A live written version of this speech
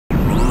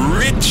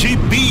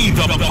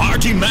the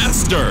party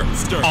master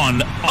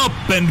on Up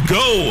and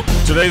Go.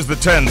 Today's the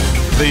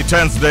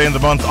 10th day in the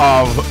month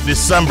of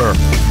December.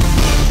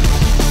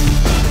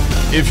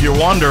 If you're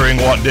wondering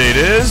what day it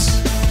is,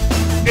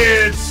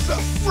 it's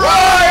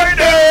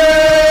Friday!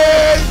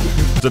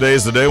 Today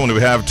is the day when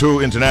we have two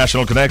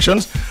international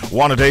connections.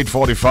 One at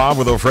 8:45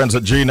 with our friends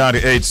at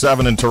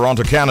G98.7 in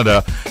Toronto,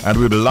 Canada. And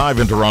we'll be live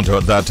in Toronto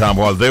at that time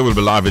while they will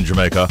be live in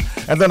Jamaica.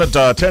 And then at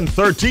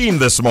 10:13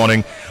 this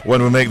morning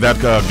when we make that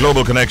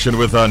global connection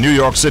with New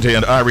York City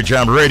and Irie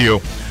Jam Radio.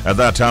 At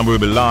that time we'll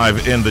be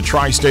live in the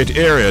tri-state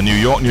area, New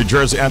York, New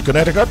Jersey and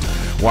Connecticut,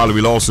 while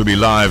we'll also be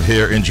live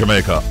here in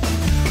Jamaica.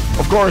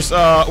 Of course,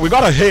 we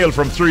got a hail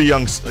from three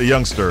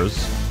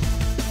youngsters.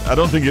 I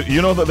don't think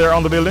you know that they're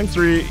on the building.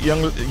 Three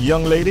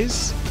young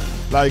ladies.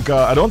 Like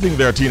I don't think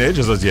they're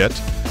teenagers as yet.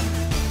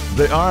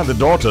 They are the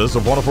daughters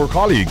of one of our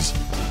colleagues,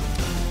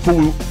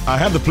 who I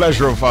had the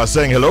pleasure of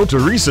saying hello to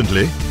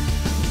recently.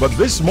 But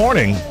this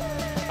morning,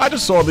 I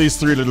just saw these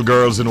three little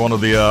girls in one of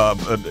the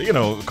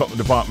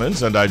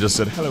departments, and I just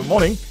said hello,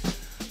 morning,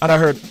 and I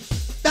heard,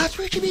 "That's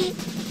Richie B."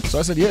 So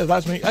I said, "Yeah,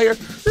 that's me." I heard,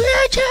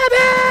 "Richie B."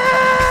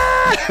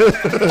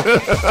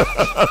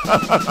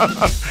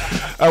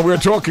 And we're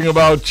talking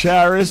about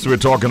Charis, we're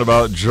talking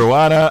about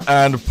Joanna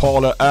and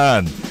Paula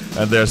Ann.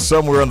 And they're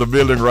somewhere in the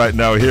building right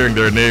now hearing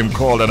their name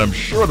called, and I'm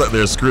sure that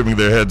they're screaming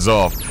their heads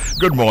off.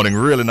 Good morning,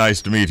 really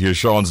nice to meet you.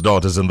 Sean's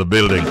daughter's in the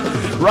building.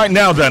 Right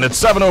now then, it's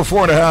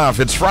 7:04 and a half.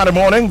 It's Friday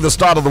morning, the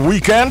start of the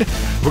weekend.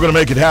 We're going to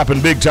make it happen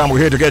big time. We're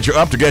here to get you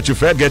up, to get you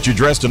fed, get you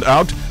dressed and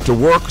out to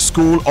work,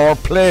 school, or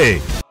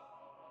play.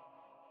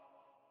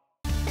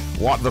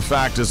 What the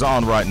fact is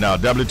on right now,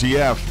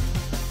 WTF.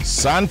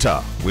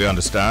 Santa, we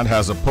understand,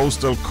 has a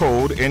postal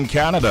code in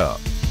Canada.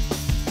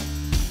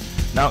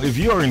 Now, if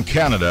you're in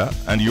Canada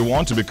and you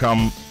want to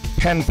become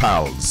pen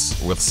pals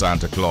with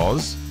Santa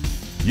Claus,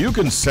 you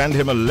can send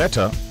him a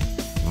letter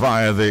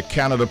via the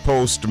Canada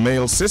Post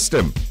mail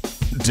system.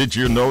 Did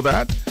you know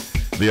that?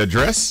 The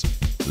address?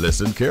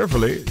 Listen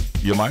carefully.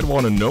 You might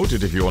want to note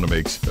it if you want to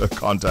make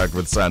contact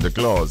with Santa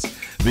Claus.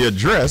 The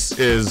address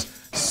is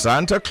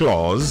Santa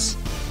Claus,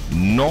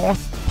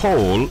 North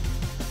Pole,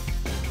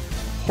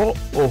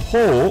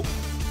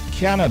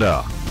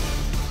 Canada.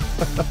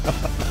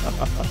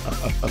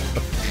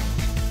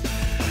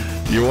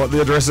 You want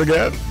the address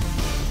again?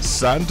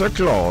 Santa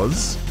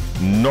Claus,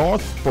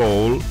 North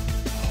Pole,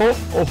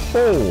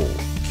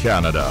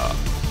 Canada.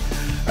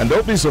 And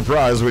don't be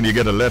surprised when you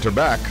get a letter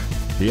back.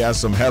 He has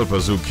some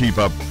helpers who keep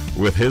up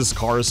with his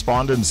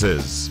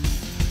correspondences.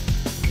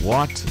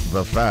 What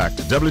the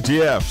fact?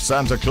 WTF,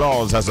 Santa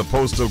Claus has a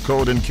postal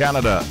code in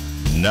Canada.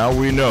 Now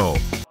we know.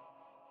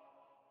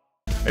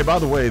 Hey, by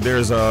the way,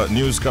 there's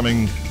news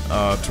coming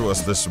to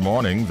us this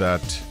morning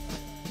that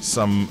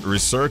some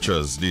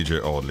researchers, DJ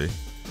Audley,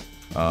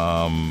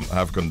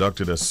 have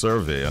conducted a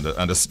survey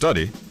and a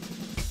study,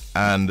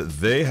 and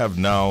they have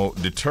now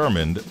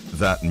determined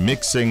that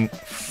mixing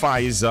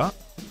Pfizer,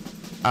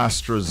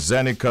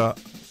 AstraZeneca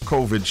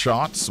COVID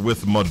shots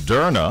with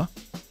Moderna,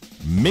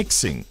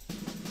 mixing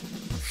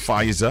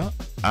Pfizer,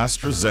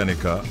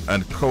 AstraZeneca,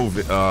 and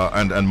COVID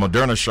and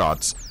Moderna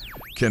shots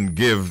can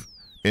give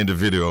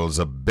individuals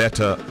a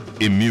better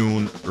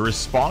immune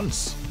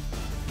response.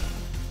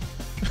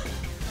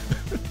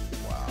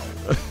 Wow.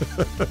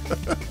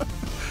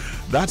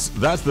 That's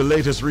the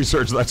latest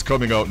research that's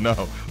coming out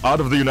now, out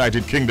of the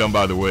United Kingdom,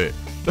 by the way.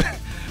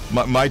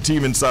 my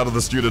team inside of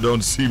the studio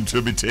don't seem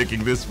to be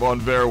taking this one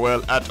very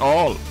well at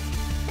all.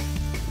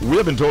 We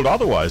have been told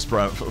otherwise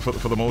for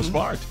the most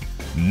part.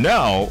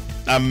 Now,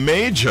 a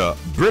major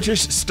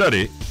British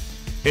study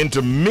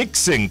into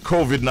mixing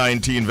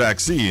COVID-19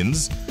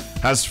 vaccines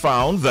has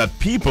found that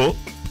people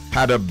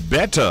had a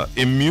better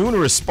immune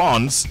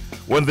response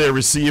when they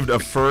received a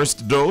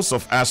first dose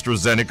of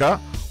AstraZeneca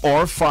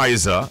or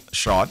Pfizer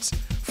shots,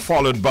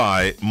 followed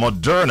by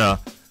Moderna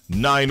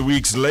 9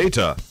 weeks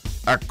later,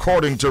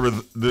 according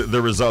to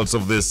the results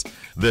of this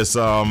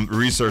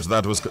research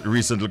that was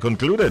recently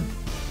concluded.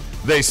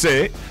 They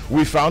say,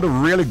 we found a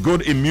really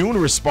good immune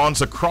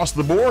response across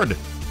the board.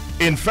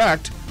 In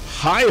fact,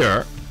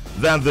 higher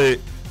than the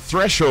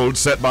threshold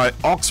set by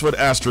Oxford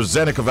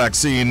AstraZeneca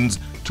vaccines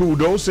 2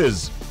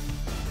 doses.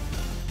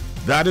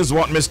 That is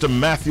what Mr.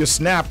 Matthew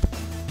Snap,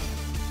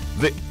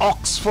 the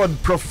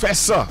Oxford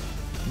professor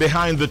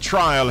behind the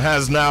trial,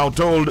 has now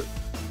told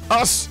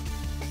us.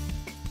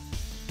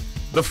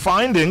 The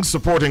findings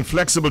supporting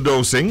flexible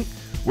dosing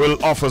will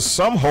offer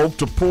some hope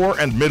to poor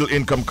and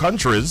middle-income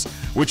countries,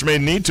 which may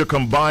need to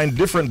combine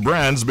different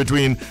brands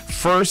between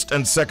first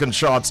and second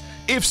shots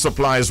if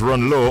supplies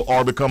run low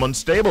or become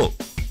unstable.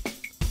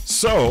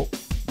 So,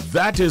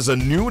 that is a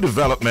new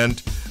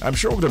development. I'm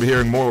sure we're going to be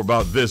hearing more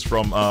about this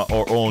from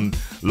our own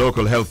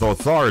local health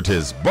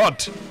authorities.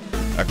 But,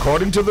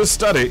 according to the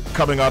study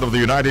coming out of the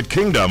United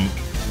Kingdom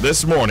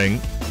this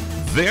morning,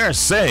 they're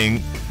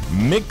saying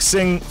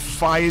mixing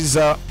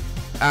Pfizer,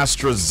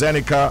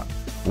 AstraZeneca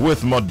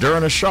with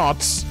Moderna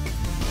shots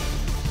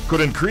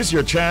could increase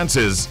your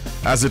chances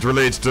as it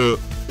relates to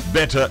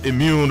better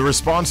immune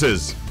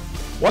responses.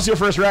 What's your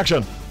first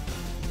reaction?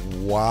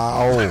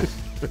 Wow.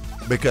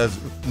 Because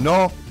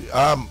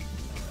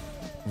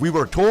we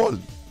were told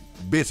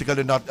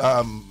basically not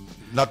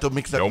to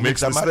mix Don't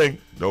mix this thing.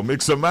 Don't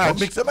mix and match. Don't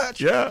mix and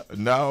match. Yeah.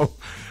 Now,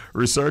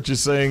 research is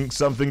saying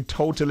something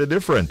totally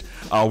different.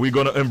 Are we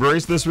going to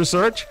embrace this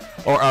research,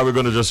 or are we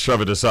going to just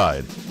shove it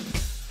aside?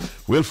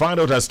 We'll find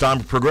out as time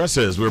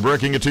progresses. We're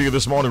breaking it to you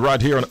this morning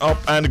right here on Up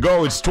and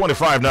Go. It's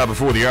 25 now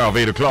before the hour of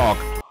 8 o'clock.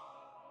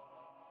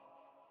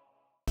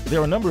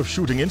 There are a number of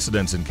shooting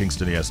incidents in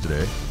Kingston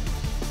yesterday.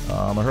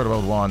 I heard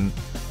about one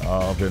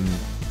up in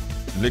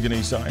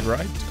Ligony side,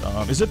 right?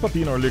 Is it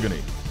Papino or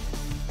Ligony?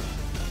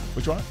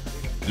 Which one?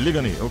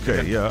 Ligony,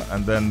 okay, yeah.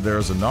 And then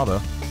there's another,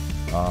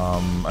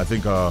 I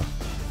think a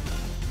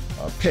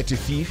petty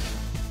thief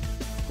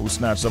who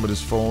snatched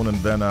somebody's phone and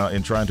then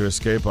in trying to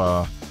escape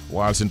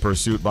whilst in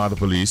pursuit by the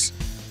police.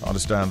 I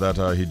understand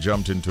that he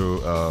jumped into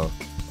a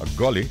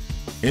gully,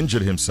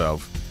 injured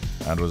himself,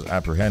 and was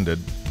apprehended.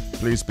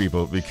 Please,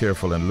 people, be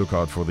careful and look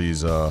out for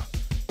these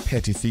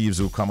petty thieves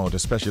who come out,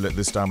 especially at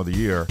this time of the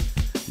year.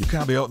 You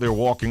can't be out there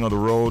walking on the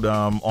road,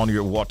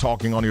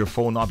 talking on your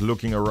phone, not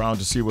looking around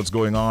to see what's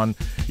going on.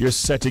 You're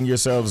setting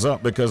yourselves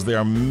up because there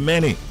are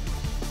many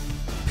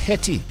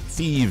petty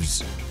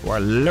thieves who are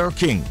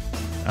lurking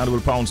and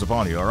will pounce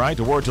upon you, all right?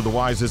 A word to the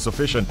wise is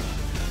sufficient.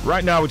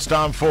 Right now it's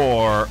time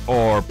for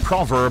our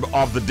proverb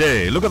of the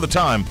day. Look at the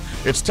time.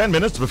 It's 10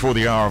 minutes before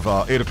the hour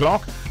of 8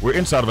 o'clock. We're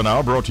inside of an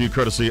hour, brought to you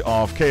courtesy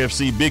of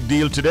KFC Big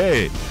Deal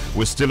Today.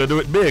 We still do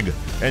it big.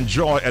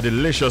 Enjoy a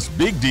delicious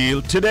big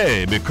deal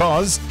today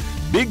because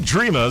big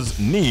dreamers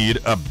need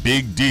a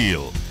big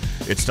deal.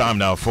 It's time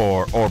now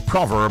for our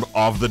proverb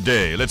of the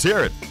day. Let's hear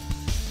it.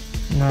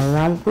 No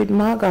ramp with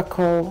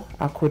magako,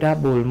 akuda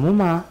bull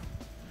muma.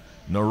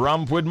 No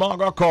ramp with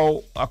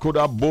magako,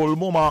 akuda bull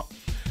muma.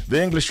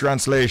 The English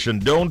translation,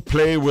 don't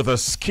play with a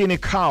skinny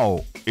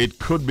cow. It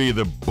could be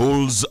the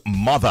bull's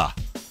mother.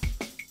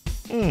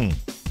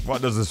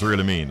 What does this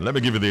really mean? Let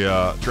me give you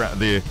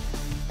the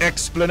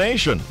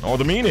explanation or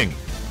the meaning.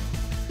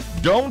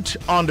 Don't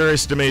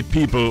underestimate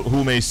people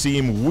who may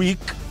seem weak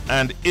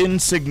and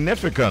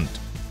insignificant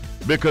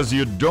because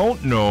you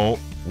don't know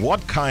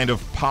what kind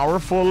of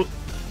powerful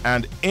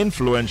and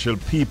influential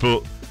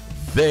people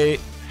they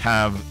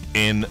have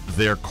in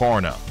their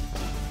corner.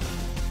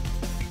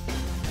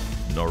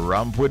 No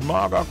ramp with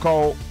Marga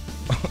cow.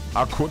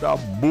 I could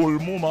have bull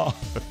muma.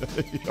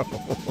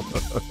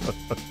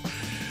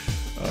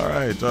 All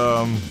right.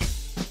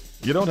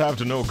 You don't have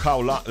to know cow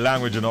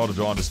language in order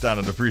to understand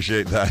and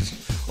appreciate that,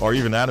 or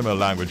even animal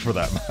language for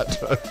that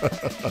matter.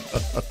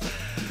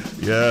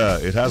 Yeah,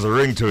 it has a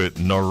ring to it.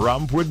 No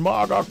ramp with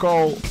Marga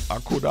cow. I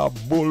could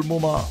have bull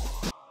muma.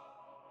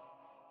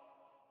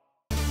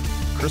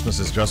 Christmas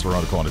is just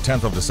around the corner.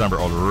 10th of December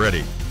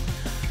already.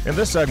 In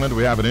this segment,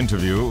 we have an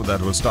interview that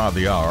will start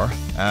the hour.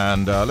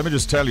 And let me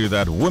just tell you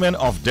that Women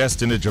of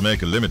Destiny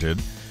Jamaica Limited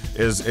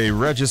is a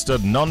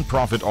registered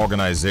non-profit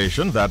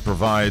organization that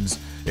provides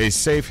a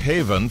safe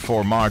haven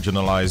for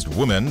marginalized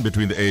women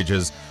between the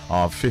ages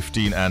of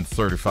 15 and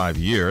 35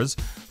 years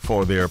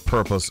for their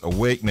purpose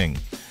awakening.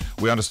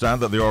 We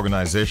understand that the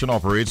organization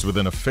operates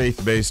within a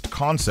faith-based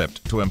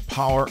concept to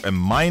empower a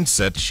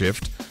mindset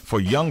shift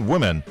for young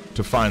women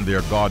to find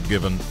their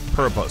God-given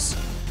purpose.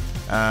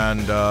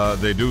 And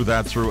they do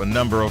that through a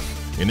number of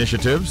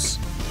initiatives.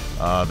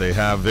 They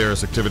have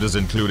various activities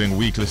including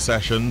weekly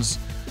sessions.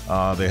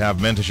 They have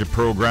mentorship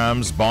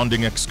programs,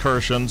 bonding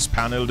excursions,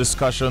 panel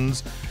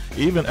discussions,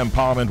 even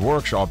empowerment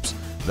workshops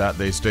that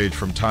they stage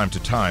from time to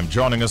time.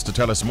 Joining us to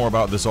tell us more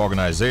about this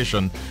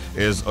organization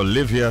is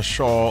Olivia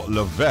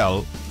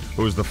Shaw-Lovell,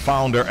 who is the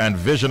founder and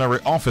visionary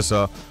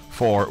officer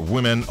for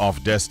Women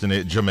of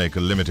Destiny Jamaica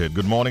Limited.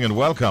 Good morning and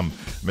welcome,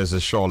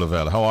 Mrs.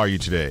 Shaw-Lovell. How are you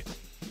today?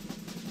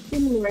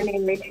 Good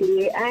morning,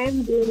 Richie.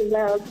 I'm doing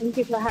well. Thank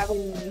you for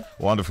having me.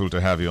 Wonderful to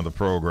have you on the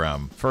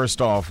program.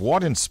 First off,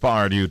 what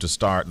inspired you to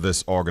start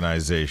this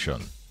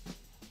organization?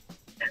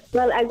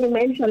 Well, as you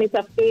mentioned, it's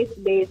a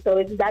faith-based, so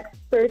it's that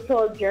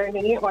spiritual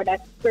journey or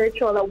that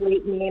spiritual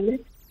awakening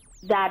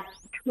that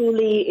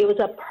truly, it was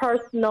a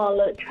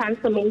personal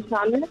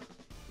transformation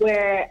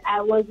where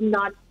I was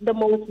not the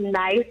most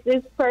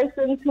nicest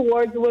person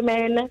towards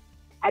women.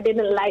 I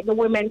didn't like the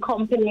women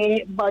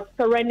company, but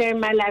surrendering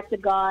my life to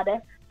God.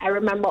 I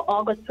remember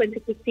August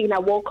 2015, I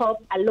woke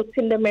up, I looked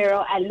in the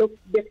mirror, I looked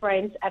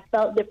different, I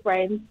felt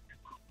different.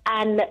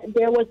 And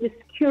there was this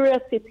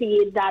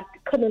curiosity that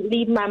couldn't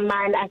leave my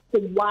mind as to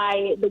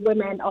why the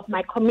women of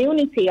my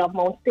community of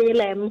Mount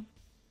Salem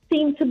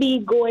seem to be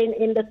going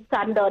in the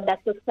standard that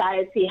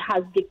society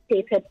has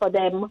dictated for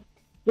them,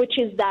 which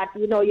is that,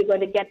 you know, you're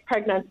going to get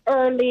pregnant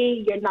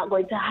early, you're not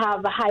going to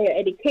have a higher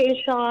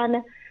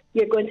education,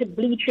 you're going to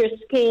bleach your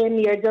skin,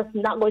 you're just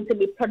not going to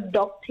be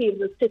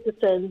productive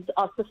citizens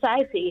of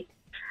society.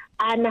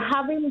 And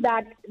having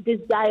that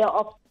desire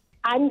of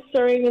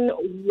answering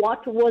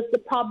what was the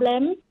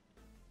problem,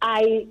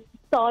 I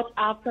thought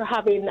after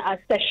having a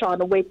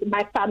session with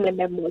my family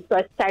members, so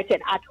I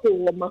started at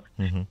home,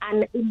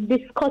 and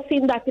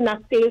discussing that in a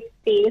safe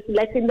space,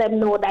 letting them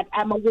know that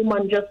I'm a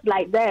woman just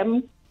like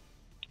them,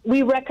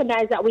 we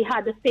recognized that we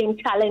had the same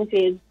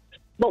challenges.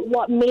 But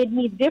what made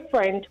me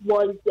different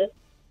was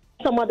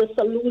some of the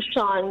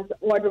solutions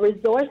or the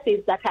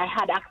resources that I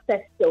had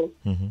access to.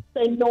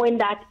 So knowing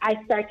that,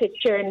 I started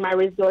sharing my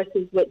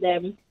resources with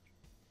them.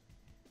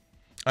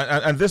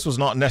 And this was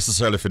not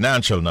necessarily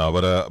financial now,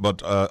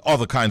 but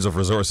other kinds of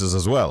resources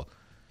as well.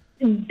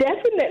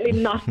 Definitely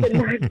not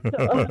financial.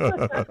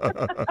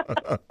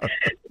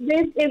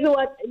 This is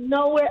what,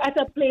 now we're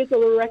at a place where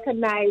we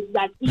recognize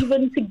that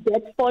even to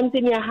get funds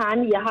in your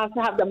hand, you have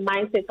to have the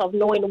mindset of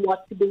knowing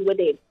what to do with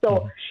it.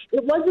 So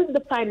it wasn't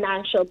the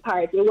financial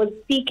part. It was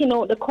seeking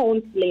out the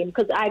counseling,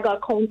 because I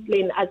got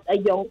counseling at a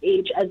young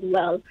age as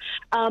well.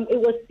 It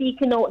was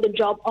seeking out the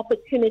job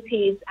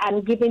opportunities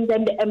and giving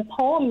them the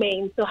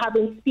empowerment. So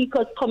having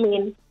speakers come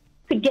in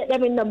to get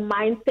them in the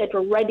mindset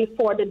ready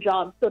for the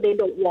job so they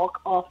don't walk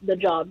off the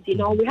jobs. You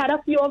know, we had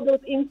a few of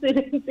those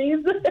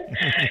incidences.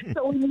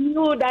 So we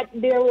knew that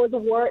there was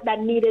work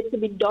that needed to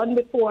be done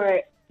before,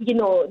 you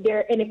know,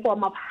 there any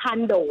form of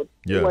handouts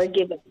were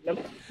given.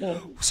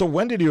 So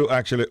when did you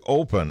actually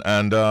open?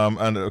 And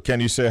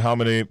can you say how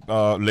many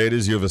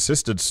ladies you've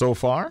assisted so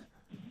far?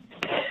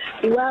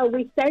 Well,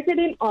 we started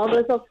in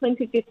August of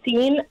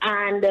 2015,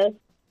 and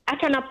I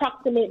can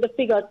approximate the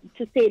figure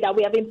to say that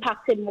we have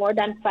impacted more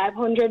than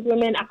 500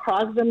 women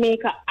across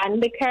Jamaica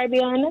and the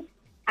Caribbean,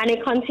 and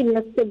it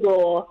continues to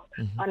grow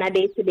on a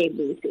day-to-day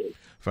basis.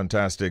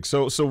 Fantastic.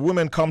 So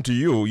women come to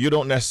you. You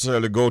don't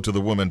necessarily go to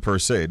the women per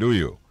se, do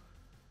you?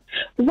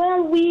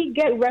 Well, we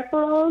get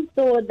referrals,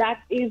 so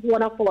that is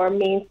one of our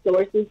main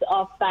sources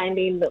of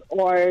finding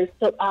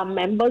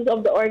members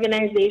of the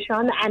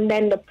organization, and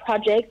then the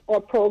projects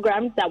or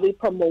programs that we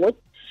promote.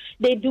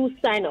 They do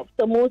sign up.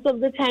 So most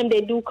of the time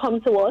they do come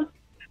to us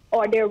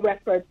or they're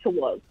referred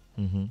to us.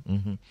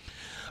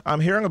 I'm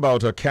hearing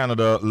about a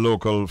Canada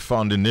Local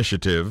Fund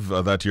initiative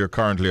that you're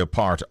currently a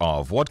part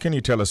of. What can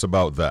you tell us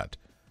about that?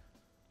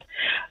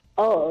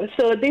 Oh,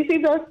 so this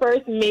is our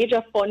first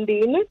major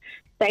funding.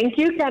 Thank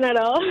you,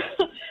 Canada.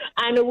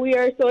 And we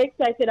are so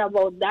excited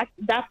about that.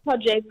 That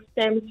project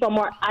stems from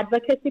our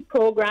advocacy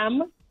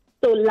program.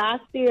 So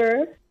last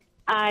year,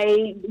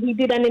 we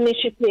did an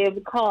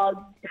initiative called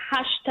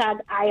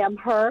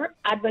 #IamHer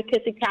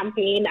advocacy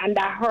campaign, and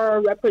that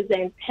her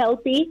represents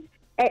healthy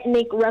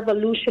ethnic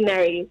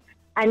revolutionary.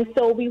 And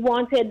so we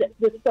wanted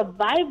the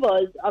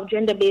survivors of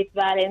gender-based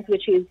violence,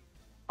 which is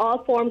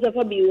all forms of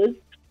abuse,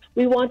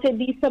 we wanted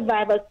these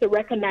survivors to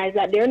recognize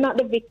that they're not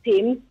the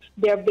victims,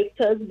 they're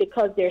victors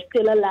because they're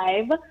still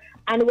alive.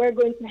 And we're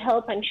going to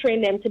help and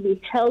train them to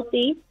be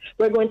healthy.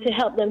 We're going to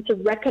help them to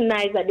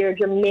recognize that they're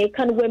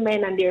Jamaican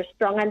women and they're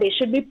strong and they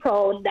should be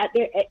proud that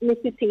their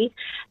ethnicity.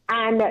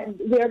 And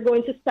we're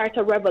going to start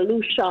a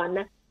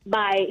revolution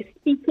by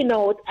speaking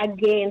out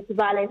against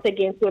violence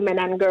against women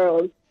and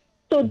girls.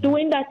 So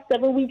doing that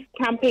 7 weeks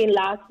campaign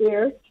last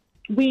year,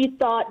 we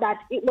thought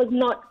that it was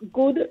not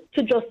good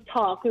to just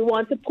talk. We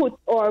want to put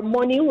our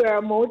money where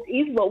our mouth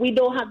is, but we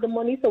don't have the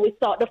money, so we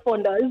sought the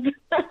funders.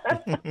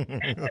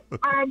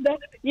 And,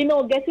 you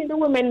know, getting the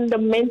women in the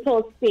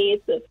mental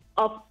space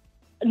of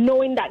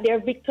knowing that they're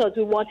victors,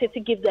 we wanted to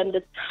give them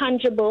the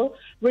tangible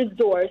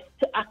resource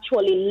to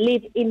actually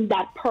live in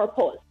that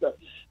purpose.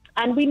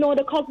 And we know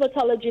the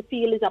cosmetology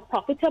field is a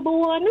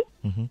profitable one.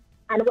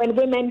 And when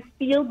women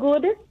feel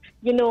good,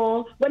 you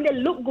know, when they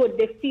look good,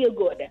 they feel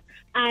good.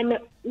 And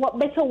what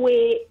better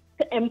way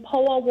to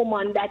empower a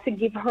woman than to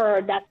give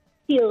her that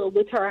skill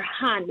with her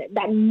hand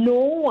that no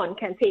one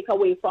can take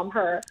away from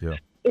her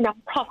in a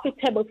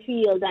profitable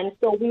field. And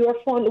so we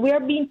are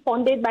being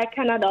funded by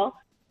Canada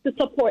to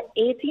support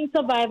 18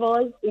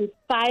 survivors in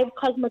 5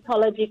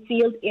 cosmetology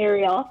field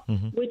area,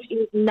 which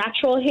is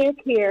natural hair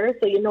care.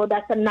 So, you know,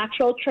 that's a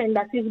natural trend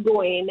that is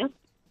going.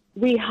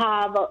 We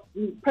have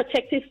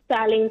protective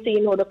styling, so,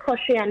 you know, the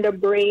crochet and the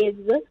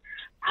braids.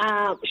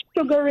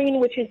 Sugaring,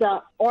 which is an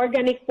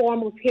organic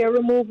form of hair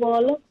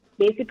removal.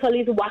 Basically,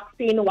 it's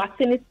waxing.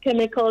 Waxing is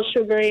chemical.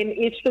 Sugaring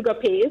is sugar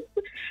paste,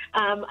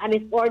 and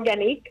it's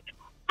organic.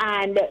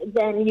 And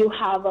then you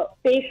have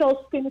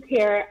facial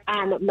skincare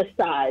and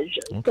massage.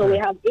 Okay. So we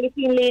have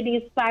 18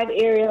 ladies, 5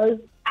 areas,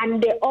 and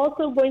they're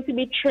also going to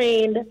be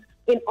trained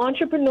in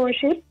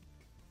entrepreneurship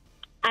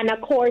and a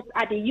course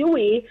at the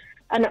UE.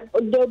 And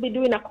they'll be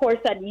doing a course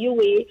at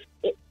UE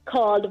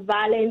called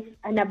Violence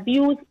and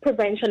Abuse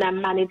Prevention and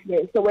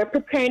Management. So we're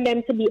preparing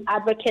them to be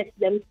advocates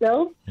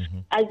themselves,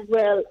 as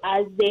well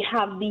as they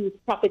have these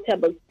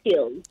profitable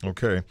skills.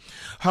 Okay.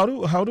 How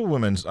do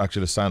women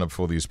actually sign up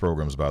for these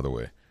programs, by the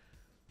way?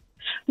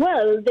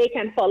 Well, they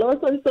can follow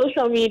us on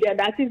social media.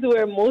 That is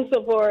where most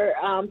of our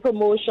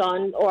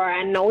promotion or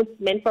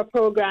announcement for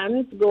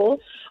programs go.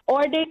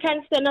 Or they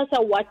can send us a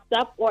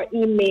WhatsApp or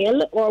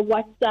email. Or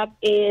WhatsApp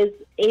is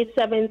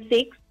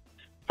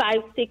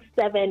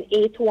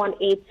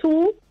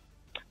 876-567-8182.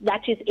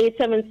 That is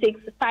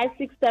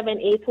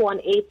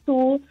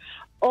 876-567-8182.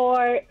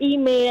 Or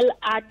email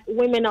at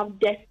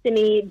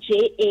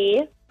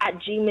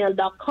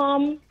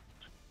womenofdestinyja@gmail.com.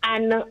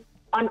 And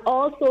on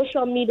all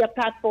social media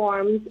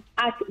platforms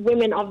at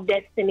Women of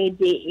Destiny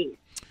JA.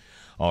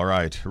 All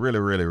right. Really,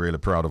 really, really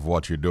proud of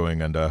what you're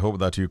doing, and I hope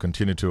that you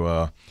continue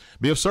to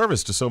be of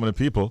service to so many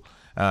people,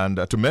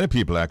 and to many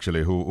people,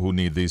 actually, who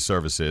need these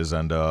services.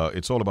 And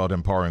it's all about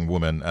empowering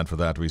women, and for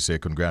that we say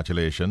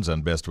congratulations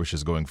and best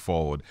wishes going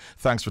forward.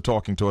 Thanks for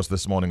talking to us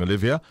this morning,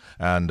 Olivia,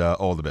 and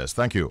all the best.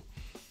 Thank you.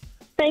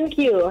 Thank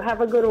you.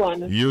 Have a good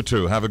one. You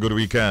too. Have a good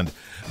weekend.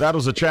 That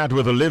was a chat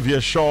with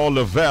Olivia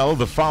Shaw-Lovell,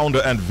 the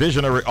founder and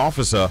visionary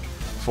officer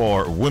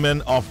for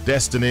Women of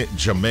Destiny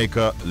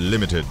Jamaica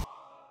Limited.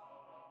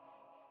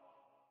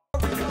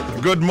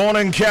 Good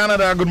morning,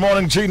 Canada. Good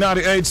morning,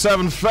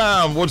 G98.7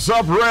 fam. What's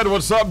up, Red?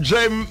 What's up,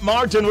 J.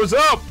 Martin? What's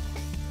up?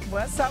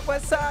 What's up?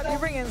 What's up? You're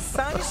bringing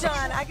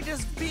sunshine. I can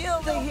just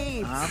feel the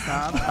heat.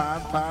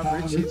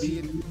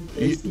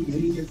 Richie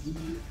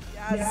B.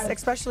 Yes,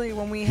 especially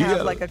when we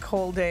have like a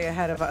cold day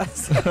ahead of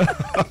us.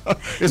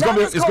 It's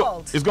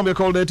gonna be a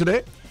cold day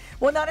today.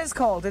 Well, not as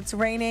cold. It's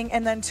raining,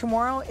 and then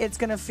tomorrow it's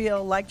going to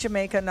feel like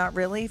Jamaica, not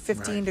really,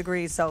 15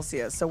 degrees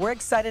Celsius. So we're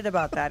excited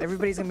about that.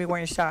 Everybody's going to be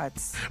wearing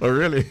shorts. Oh,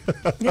 really?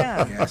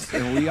 Yeah. Yes,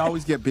 and we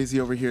always get busy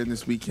over here in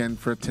this weekend.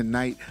 For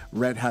tonight,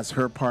 Red has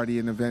her party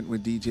and event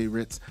with DJ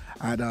Ritz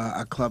at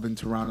a club in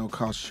Toronto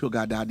called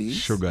Sugar Daddies.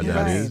 Sugar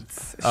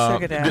Daddies. Right.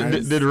 Sugar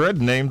Daddies. Did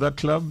Red name that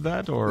club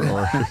that, or?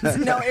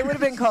 No, it would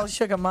have been called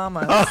Sugar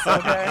Mamas.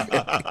 Okay.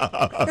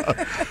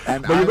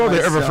 But you go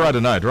there every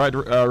Friday night, right,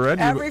 Red?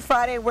 Every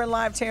Friday, we're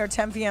live here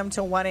 10 p.m.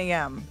 to 1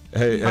 a.m.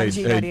 Hey,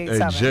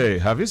 Jay,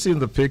 have you seen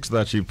the pics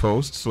that she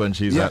posts when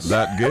she's at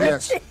that gig?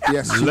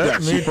 Yes, she Let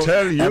does. me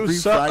tell you every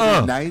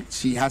Friday night,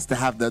 she has to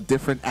have the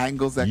different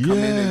angles that come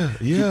in, and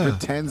she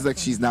pretends like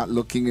she's not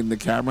looking in the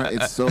camera.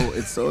 It's so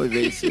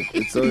evasive.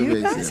 It's so You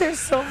evasive. guys are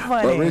so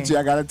funny. But Richie,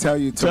 I gotta tell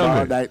you,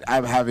 tomorrow night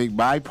I'm having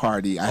my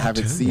party. I have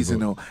it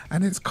seasonal,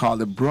 and it's called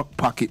the Brook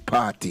Pocket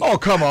Party. Oh,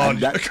 come on!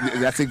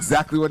 That's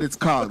exactly what it's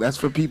called. That's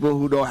for people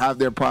who don't have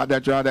their partner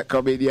draw that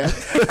come in yet.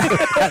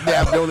 They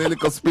have no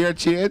little spare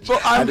change. So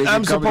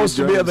I'm supposed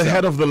to be at the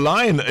head of the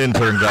line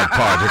entering that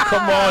party.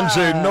 Come on,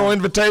 Jay. No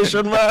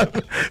invitation, man.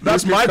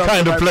 That's my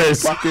kind of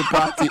place. Pocket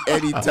party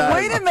anytime.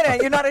 Wait a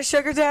minute. You're not a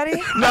sugar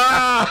daddy?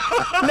 Nah.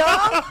 No?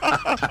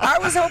 I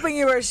was hoping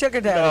you were a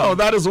sugar daddy. Oh,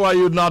 that is why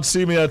you'd not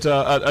see me at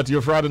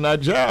your Friday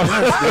night jam.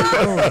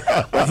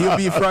 He'll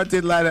be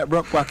fronted line at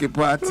Brook Pocket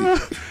Party.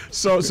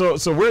 So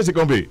where's it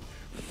going to be?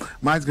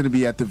 Mine's going to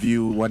be at the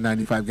View,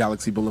 195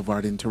 Galaxy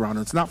Boulevard in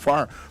Toronto. It's not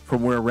far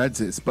from where Red's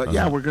is. But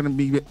yeah, we're going to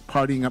be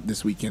partying up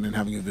this weekend and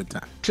having a good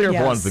time. Clear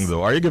up one thing,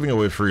 though. Are you giving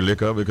away free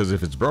liquor? Because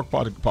if it's Brook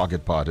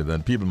Pocket Party,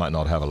 then people might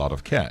not have a lot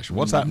of cash.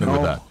 What's happening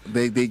with that?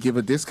 They give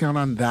a discount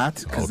on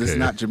that because it's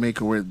not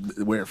Jamaica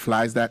where it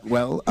flies that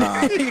well.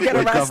 You get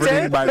we're arrested?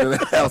 covered by the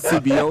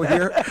LCBO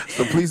here.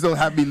 So please don't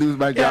have me lose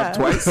my job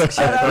twice.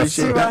 I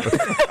appreciate that.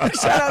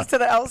 Shout outs to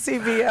the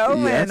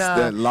LCBO. Yes, and,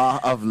 the law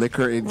of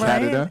liquor in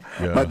Canada.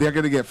 Yeah. But they're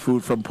going to get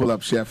food from Pull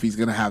Up Chef. He's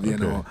going to have,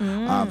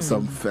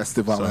 some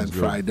festival and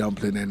fried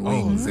dumpling and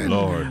wings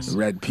and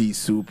red pea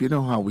soup. You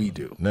know how we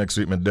do. Next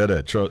week,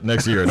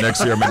 next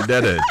year, my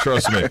daddy.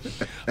 Trust me.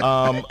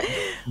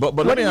 But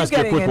let me ask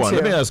you a quick one.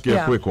 Let me ask you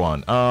a quick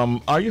one.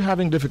 Are you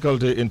having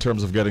difficulty in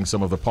terms of getting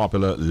some of the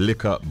popular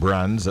liquor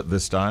brands at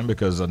this time?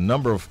 Because a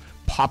number of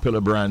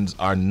popular brands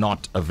are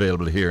not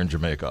available here in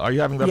Jamaica. Are you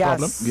having that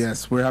problem?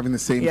 Yes, we're having the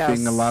same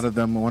thing. A lot of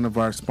them, one of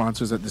our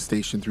sponsors at the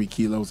station, 3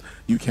 Kilos,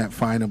 you can't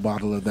find a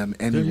bottle of them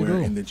anywhere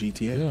in the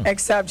GTA. Yeah.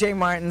 Except J.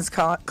 Martin's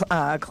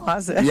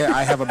closet. Yeah,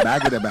 I have a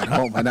bag of them at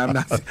home, and I'm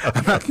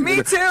not Me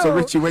too. So,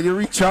 Richie, when you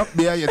reach up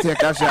there, you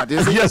take a shot.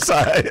 Yes,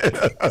 I.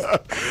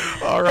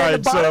 All right.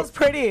 And the bottle's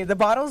pretty. The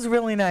bottle's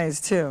really nice,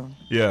 too.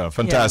 Yeah,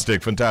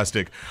 fantastic.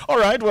 All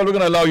right, well, we're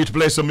going to allow you to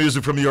play some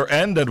music from your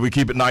end, and we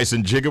keep it nice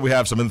and jiggy. We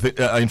have some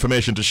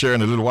information to share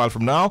in a little while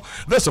from now.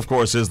 This, of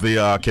course, is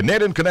the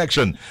Canadian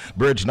Connection,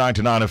 Bridge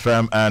 99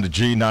 FM and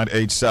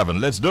G98.7.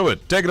 Let's do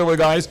it. Take it away,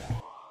 guys.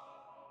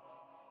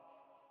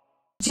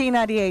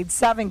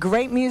 G98.7,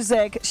 great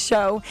music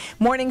show,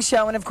 morning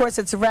show, and of course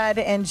it's Red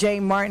and Jay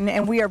Martin,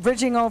 and we are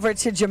bridging over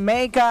to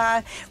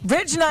Jamaica.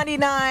 Bridge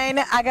 99,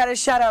 I got to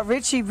shout out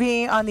Richie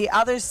B on the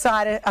other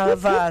side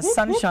of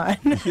sunshine.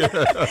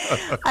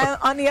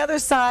 On the other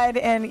side,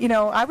 and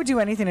I would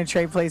do anything to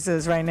trade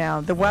places right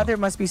now. The weather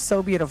must be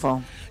so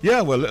beautiful.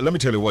 Yeah, well, let me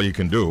tell you what you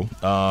can do.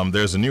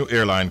 There's a new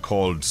airline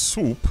called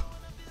Swoop,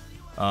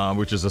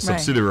 which is a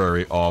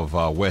subsidiary of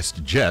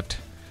WestJet.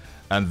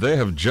 And they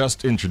have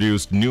just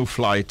introduced new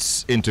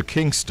flights into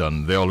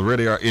Kingston. They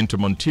already are into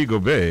Montego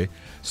Bay.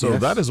 So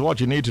that is what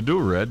you need to do,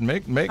 Red.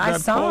 Make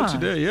that call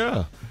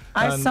today,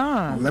 I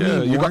saw.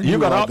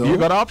 You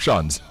got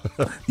options.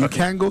 You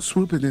can go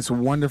swooping. It's a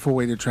wonderful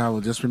way to travel.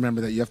 Just remember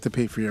that you have to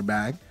pay for your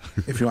bag.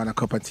 If you want a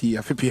cup of tea, you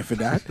have to pay for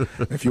that.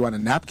 If you want a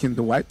napkin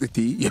to wipe the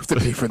tea, you have to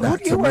pay for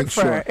that. Who do you work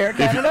for? Air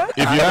Canada?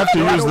 If you have to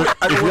use the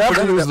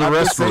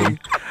restroom.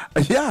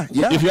 If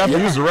you have to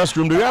use the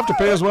restroom, do you have to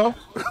pay as well?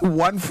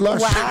 One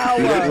flush.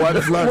 Wow.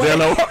 One flush.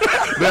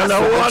 They'll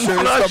know one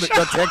flush.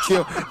 They'll take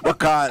you.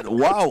 Because,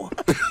 wow.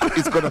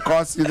 It's going to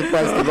cost you the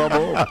price to go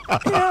home.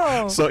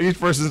 No. So each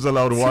person is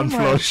allowed one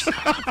flush. Too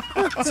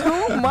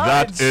much.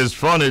 That is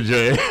funny,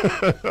 Jay.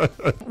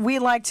 We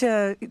like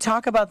to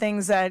talk about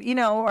things that,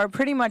 are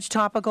pretty much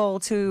topical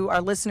to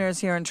our listeners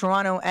here in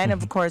Toronto and,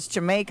 of course,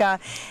 Jamaica.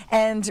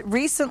 And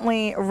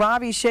recently,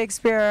 Robbie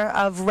Shakespeare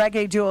of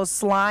reggae duo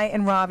Sly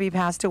and Robbie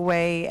passed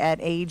away at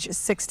age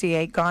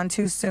 68, gone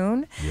too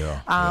soon.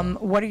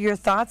 What are your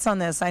thoughts on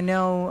this? I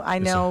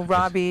know,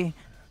 Robbie...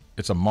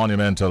 It's a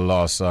monumental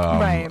loss,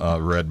 right.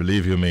 Red,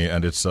 believe you me,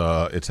 and it's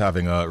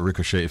having a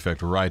ricochet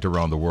effect right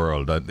around the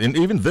world. And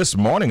even this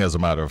morning, as a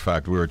matter of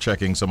fact, we were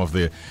checking some of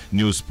the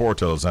news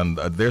portals, and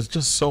there's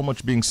just so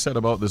much being said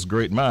about this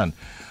great man.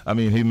 I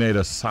mean, he made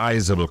a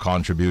sizable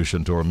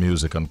contribution to our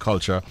music and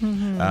culture,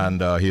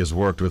 and he has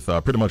worked with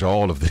pretty much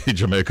all of the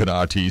Jamaican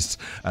artists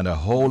and a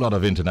whole lot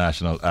of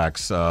international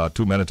acts.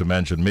 Too many to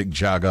mention: Mick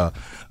Jagger,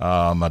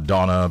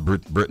 Madonna,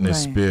 Britney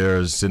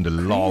Spears, Cyndi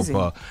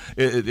Lauper,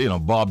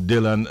 Bob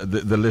Dylan.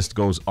 The list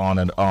goes on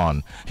and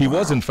on. He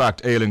was, in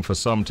fact, ailing for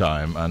some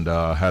time and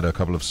had a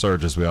couple of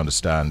surgeries, we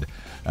understand,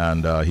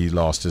 and he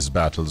lost his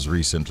battles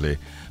recently.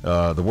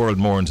 The world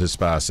mourns his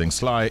passing.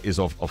 Sly is,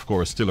 of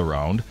course, still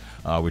around,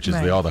 which is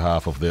the other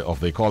half of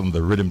they call them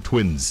the Rhythm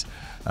Twins.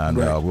 And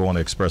we want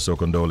to express our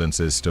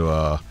condolences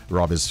to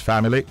Robbie's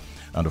family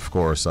and, of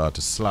course,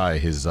 to Sly,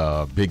 his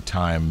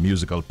big-time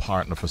musical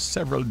partner for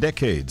several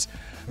decades.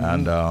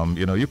 And,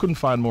 you couldn't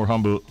find more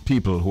humble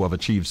people who have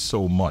achieved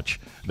so much.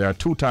 They are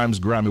 2 times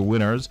Grammy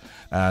winners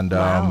and,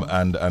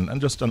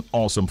 and just an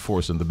awesome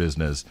force in the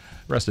business.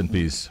 Rest in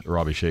peace,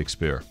 Robbie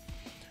Shakespeare.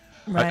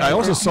 Right. I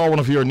also saw one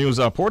of your news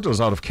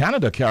portals out of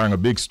Canada carrying a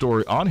big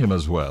story on him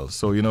as well.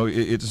 So,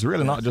 it's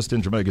really not just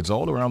in Jamaica. It's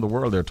all around the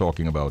world they're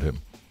talking about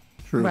him.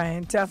 True.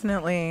 Right,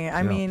 definitely.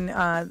 I mean,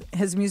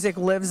 his music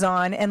lives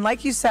on. And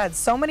like you said,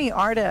 so many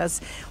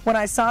artists, when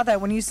I saw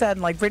that, when you said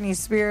like Britney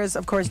Spears,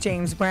 of course,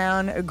 James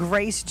Brown,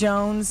 Grace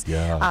Jones. Pull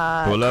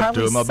up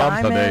Carly to my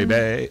bumper, Simon,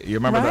 baby. You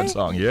remember that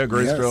song? Yeah,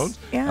 Grace Jones?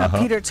 Yeah,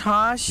 Peter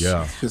Tosh.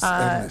 Yeah.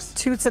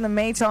 Toots and the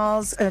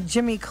Maytals,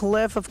 Jimmy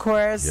Cliff, of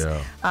course.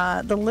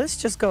 Yeah. The list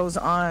just goes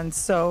on.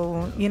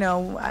 So,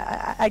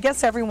 I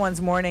guess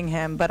everyone's mourning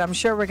him, but I'm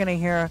sure we're going to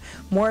hear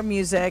more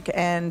music.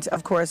 And,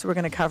 of course, we're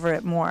going to cover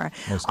it more.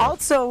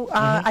 Also,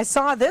 I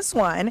saw this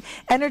one.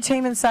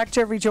 Entertainment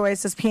sector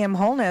rejoices PM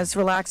Wholeness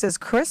relaxes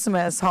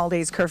Christmas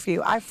holidays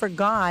curfew. I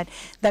forgot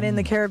that in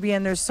the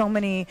Caribbean there's so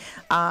many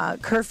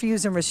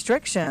curfews and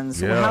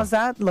restrictions. Yeah. How's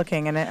that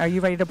looking? And are you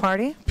ready to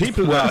party?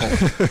 People,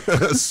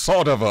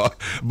 sort of,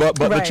 but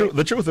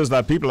the truth is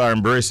that people are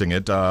embracing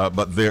it.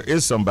 But there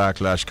is some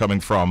backlash coming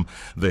from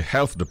the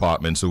health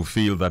departments who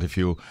feel that if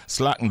you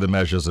slacken the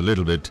measures a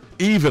little bit,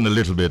 even a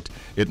little bit,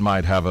 it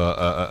might have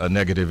a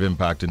negative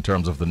impact in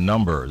terms of the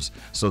numbers.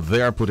 So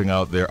they're putting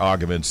out their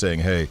argument saying,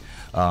 hey,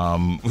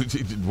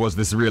 was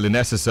this really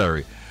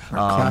necessary? A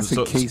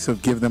classic case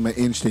of give them an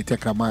inch, they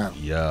take a mile.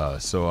 Yeah,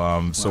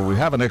 so we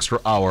have an extra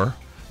hour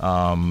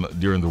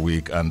during the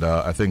week, and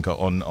I think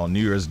on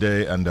New Year's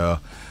Day and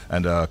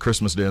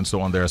Christmas Day and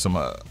so on, there are some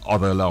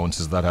other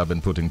allowances that have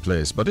been put in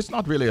place. But it's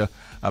not really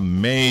a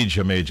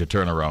major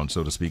turnaround,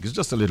 so to speak. It's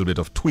just a little bit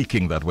of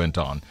tweaking that went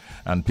on,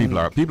 and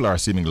people are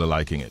seemingly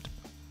liking it.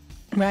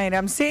 Right,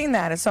 I'm seeing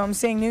that. So I'm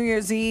seeing New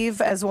Year's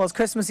Eve as well as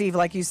Christmas Eve,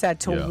 like you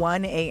said, to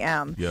 1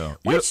 a.m. Yeah.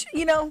 Which,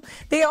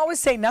 they always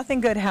say nothing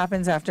good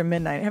happens after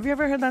midnight. Have you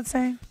ever heard that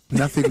saying?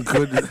 Nothing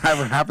good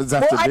ever happens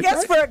after midnight? Well, I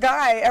guess for a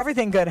guy,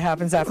 everything good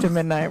happens after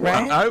midnight,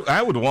 right?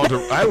 I would want to.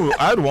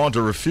 I'd want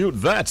to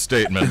refute that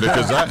statement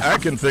because I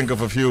can think of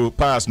a few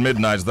past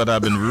midnights that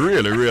have been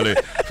really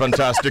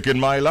fantastic in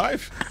my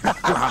life.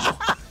 Wow.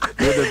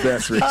 You're the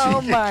best, Richie.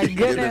 Oh, my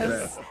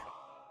goodness.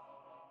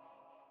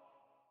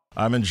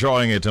 I'm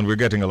enjoying it, and we're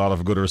getting a lot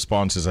of good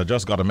responses. I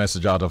just got a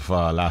message out of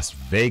Las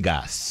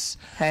Vegas.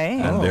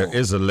 Hey. And there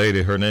is a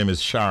lady, her name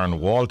is Sharon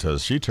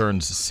Walters. She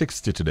turns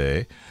 60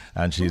 today,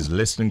 and she's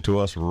listening to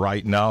us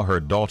right now. Her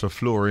daughter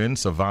Florian,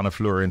 Savannah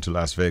Florian, to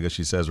Las Vegas.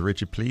 She says,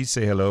 Richie, please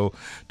say hello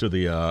to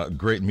the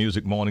Great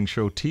Music Morning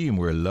Show team.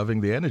 We're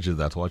loving the energy.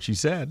 That's what she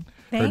said.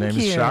 Her name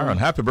is Sharon.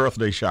 Happy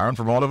birthday, Sharon,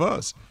 from all of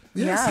us.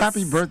 Yes,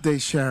 happy birthday,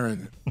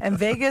 Sharon. And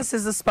Vegas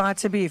is the spot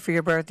to be for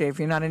your birthday if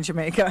you're not in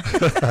Jamaica.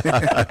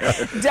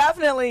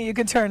 Definitely, you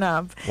could turn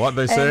up. What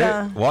they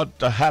say, what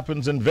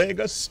happens in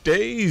Vegas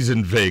stays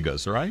in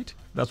Vegas, right?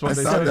 That's what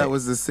they say. I thought that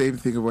was the same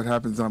thing of what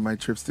happens on my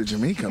trips to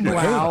Jamaica. But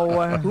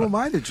wow. Hey, who am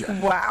I to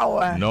judge?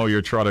 Wow. No,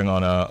 you're trotting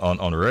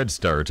on Red's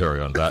territory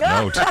on that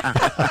note.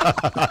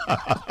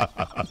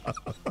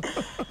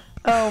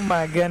 Oh,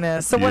 my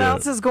goodness. So what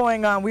else is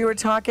going on? We were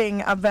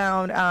talking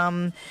about,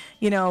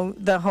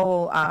 the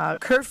whole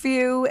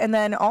curfew. And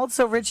then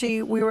also, Richie,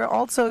 you were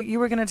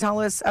going to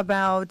tell us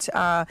about,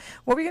 what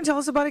were you going to tell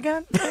us about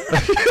again? We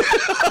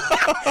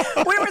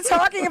were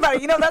talking about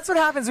it. That's what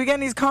happens. We get in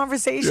these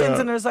conversations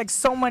and there's like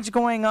so much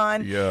going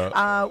on.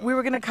 Yeah. We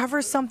were going to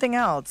cover something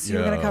else. You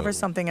were going to cover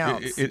something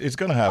else. It's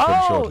going to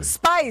happen shortly.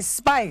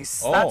 Spice.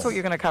 Oh. That's what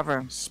you're going to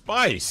cover.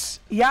 Spice.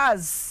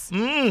 Yes.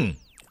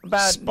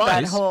 that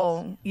Spice?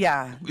 whole You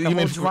mean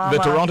whole drama,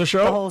 the Toronto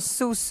show? the whole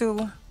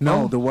sue.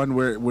 No, the one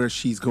where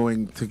she's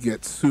going to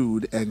get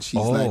sued and she's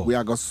like, we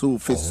are going to sue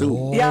for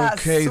sue. Yeah,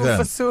 Okay, sue then.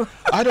 for sue.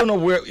 I don't know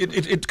where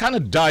it kind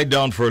of died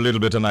down for a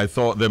little bit, and I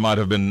thought there might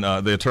have been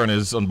the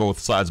attorneys on both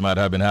sides might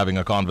have been having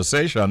a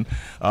conversation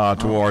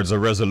towards a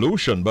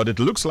resolution, but it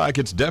looks like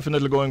it's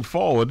definitely going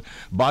forward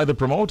by the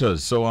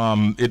promoters. So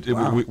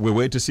we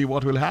wait to see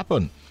what will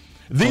happen.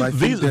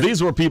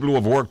 These were people who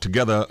have worked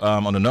together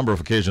on a number of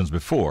occasions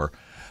before,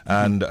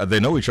 and they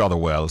know each other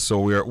well. So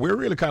we're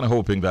really kind of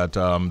hoping that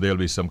there'll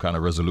be some kind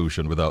of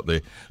resolution without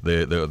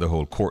the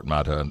whole court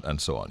matter and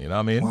so on. You know what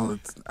I mean? Well,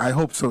 I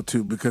hope so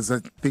too, because I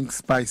think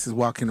Spice is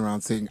walking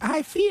around saying,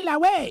 "I feel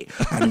away,"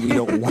 and we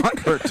don't want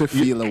her to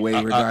feel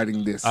away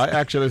regarding this. I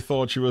actually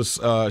thought she was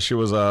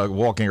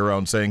walking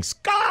around saying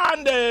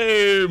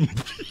 "Scandem."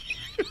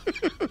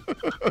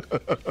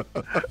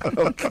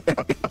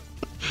 Okay.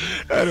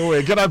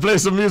 Anyway, can I play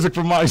some music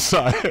from my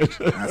side?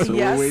 That's what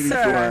Yes, we're waiting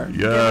sir. for.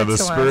 Yeah, the to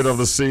spirit us. of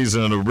the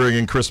season of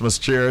bringing Christmas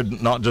cheer,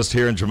 not just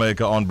here in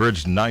Jamaica on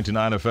Bridge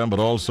 99 FM, but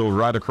also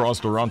right across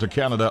Toronto,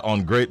 Canada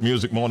on Great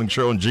Music Morning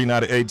Show on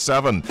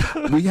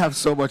G98.7. We have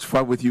so much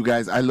fun with you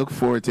guys. I look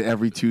forward to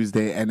every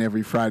Tuesday and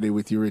every Friday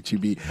with you, Richie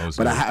B.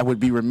 But I would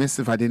be remiss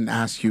if I didn't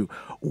ask you,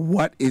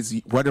 what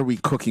are we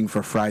cooking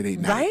for Friday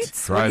night? Right?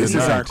 Friday This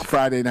is our night.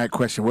 Friday night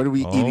question. What are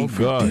we eating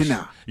for gosh.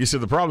 dinner? You see,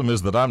 the problem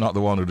is that I'm not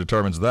the one who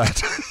determines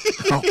that.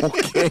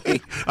 Okay.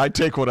 I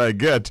take what I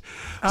get.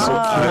 So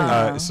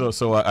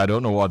I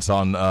don't know what's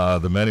on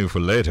the menu for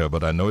later,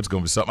 but I know it's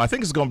going to be something. I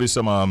think it's going to be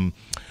some. I'm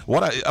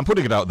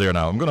putting it out there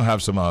now. I'm going to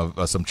have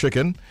some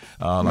chicken,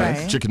 like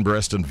Right. chicken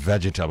breast and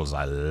vegetables.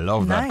 I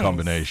love that Nice.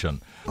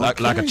 combination, like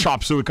a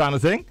chop suey kind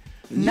of thing.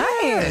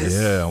 Nice.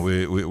 Yeah,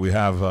 we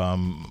have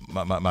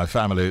my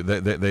family.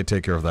 They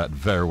take care of that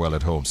very well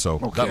at home. So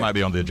that might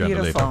be on the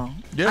agenda Beautiful. later.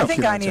 Yeah. I think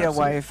Okay, I need a that's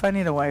wife. I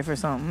need a wife or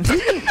something.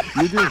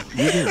 You do.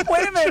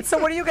 Wait a minute. So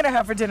what are you going to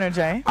have for dinner,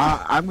 Jay?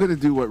 I'm going to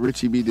do what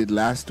Richie B did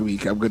last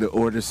week. I'm going to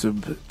order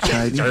some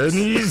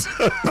Chinese.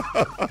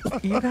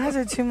 You guys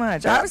are too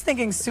much. I was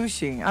thinking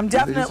sushi. I'm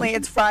definitely.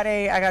 It's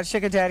Friday. I got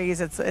Sugar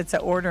Daddies. It's a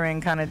ordering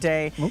kind of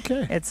day.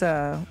 Okay. It's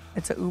a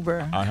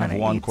Uber. I have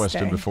kinda one eats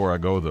question day. before I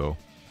go though.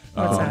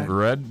 What's that?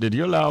 Red, did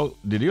you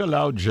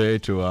allow Jay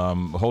to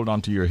hold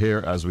on to your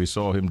hair as we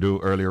saw him do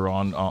earlier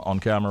on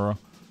camera?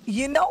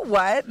 You know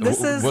what?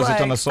 This is Was it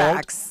like an assault?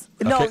 facts.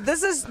 No, Okay.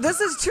 this is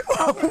true.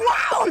 Oh,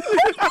 wow,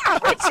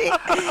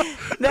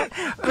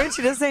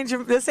 Richie, this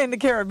ain't the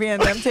Caribbean.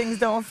 Them things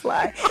don't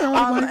fly.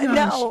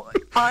 No,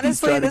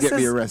 honestly, trying to this get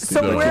me is arrested.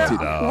 so No,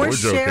 we're we're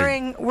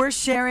joking.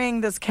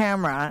 sharing this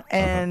camera,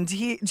 and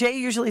Jay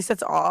usually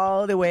sits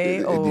all the way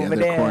In the over other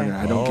there. corner.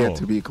 I don't Oh. get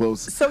to be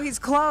close. So he's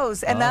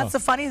close, and that's the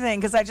funny thing,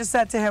 because I just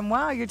said to him,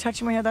 "Wow, you're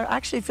touching my hair. That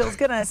actually feels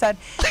good." And I said,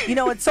 "You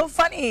know, it's so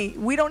funny.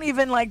 We don't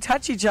even like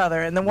touch each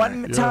other, and the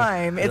one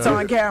time it's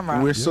on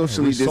camera." We're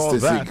socially we saw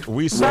distancing. that.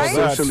 We saw Right?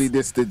 that. Socially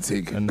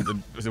distancing. And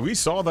we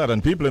saw that,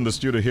 and people in the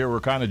studio here were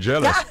kind of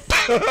jealous.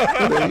 There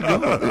you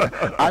go.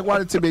 I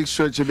wanted to make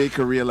sure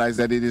Jamaica realized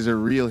that it is a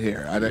real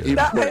hair, an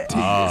import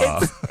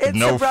thing. It's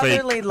No a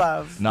brotherly fake.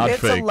 love. Not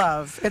it's fake. a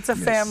love. It's a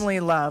family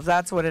love.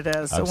 That's what it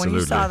is. So when you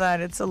Absolutely. saw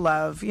that, it's a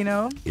love, you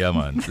know? Yeah,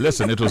 man.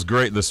 Listen, it was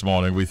great this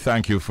morning. We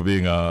thank you for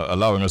being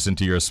allowing us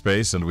into your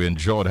space, and we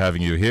enjoyed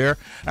having you here.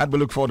 And we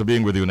look forward to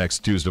being with you next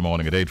Tuesday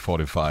morning at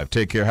 8:45.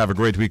 Take care. Have a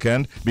great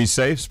weekend. Be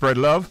safe. Spread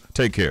love.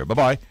 Take care.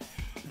 Bye-bye.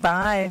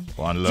 Bye.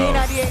 One love.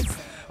 G98.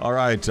 All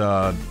right,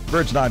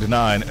 Bridge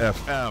 99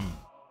 FM.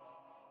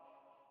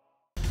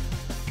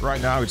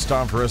 Right now, it's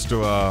time for us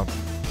to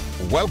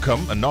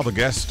welcome another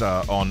guest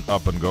on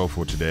Up and Go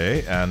for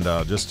today. And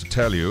just to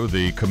tell you,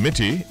 the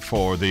Committee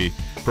for the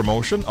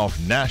Promotion of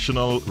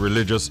National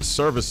Religious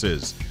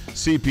Services,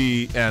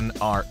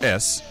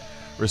 CPNRS,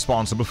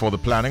 responsible for the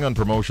planning and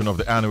promotion of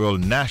the annual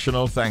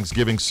National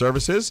Thanksgiving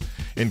Services,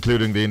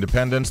 including the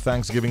Independence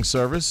Thanksgiving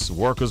Service,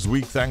 Workers'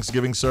 Week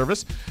Thanksgiving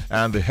Service,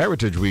 and the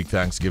Heritage Week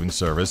Thanksgiving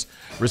Service,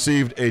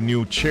 received a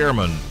new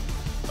chairman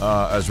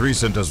as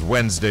recent as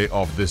Wednesday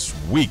of this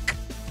week.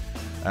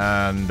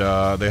 And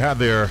they had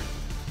their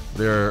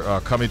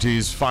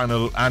committee's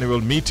final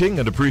annual meeting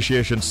and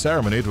appreciation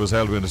ceremony. It was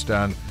held, we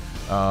understand,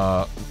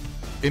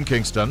 in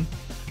Kingston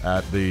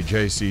at the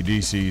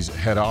JCDC's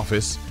head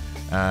office.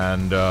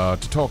 And to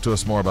talk to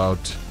us more about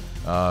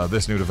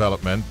this new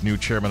development, new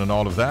chairman and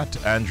all of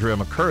that, Andrea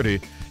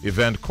McCurdy,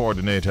 event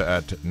coordinator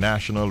at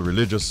National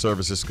Religious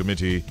Services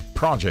Committee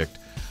Project,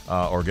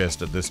 our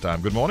guest at this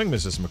time. Good morning,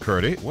 Mrs.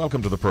 McCurdy.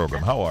 Welcome to the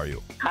program. How are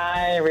you?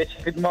 Hi, Rich.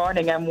 Good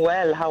morning. I'm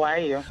well. How are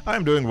you?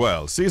 I'm doing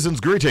well. Season's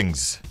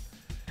greetings.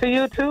 To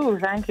you too.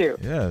 Thank you.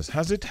 Yes.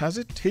 Has it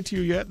hit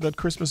you yet that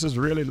Christmas is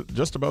really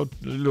just about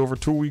a little over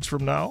 2 weeks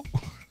from now?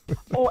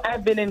 Oh,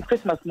 I've been in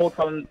Christmas mode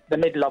from the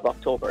middle of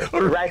October,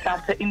 right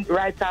after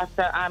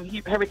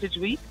Heritage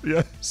Week.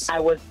 Yes. I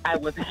was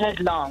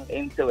headlong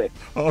into it.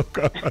 Oh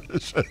gosh.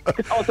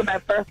 It's also my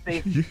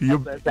birthday.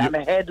 You- I'm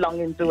headlong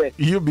into it.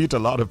 You beat a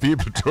lot of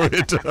people to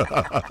it.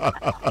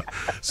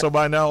 So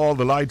by now all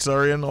the lights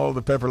are in, all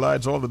the pepper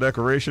lights, all the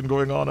decoration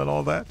going on and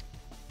all that?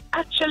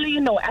 Actually,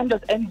 I'm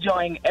just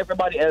enjoying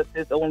everybody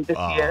else's own this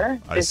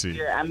year. This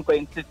year, I'm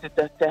going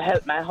to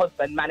help my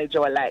husband manage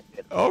our lights.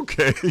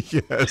 Okay,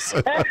 yes.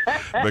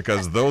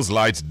 Because those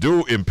lights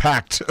do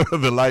impact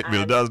the light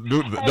bill,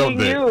 don't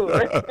they?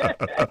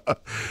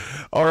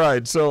 All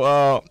right, so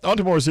on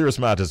to more serious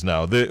matters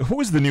now. Who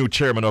is the new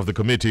chairman of the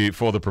Committee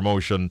for the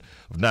Promotion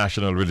of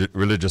National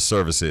Religious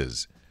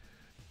Services?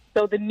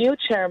 So the new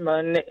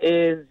chairman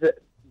is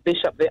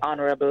Bishop the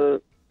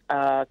Honorable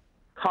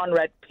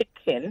Conrad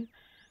Pitkin,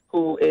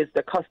 who is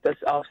the Custos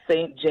of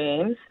St.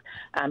 James.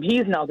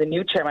 He's now the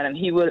new chairman, and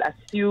he will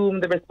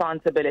assume the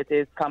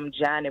responsibilities come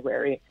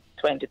January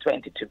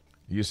 2022.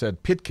 You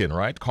said Pitkin,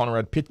 right?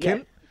 Conrad Pitkin?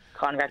 Yes,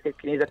 Conrad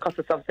Pitkin. He's the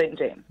Custos of St.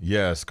 James.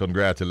 Yes,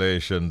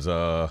 congratulations,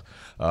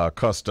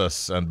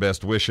 Custos, and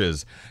best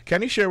wishes.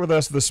 Can you share with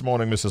us this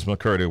morning, Mrs.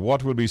 McCurdy,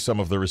 what will be some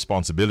of the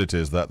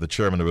responsibilities that the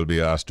chairman will be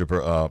asked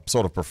to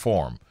sort of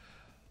perform?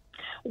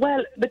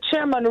 Well, the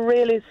chairman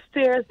really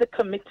steers the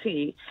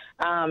committee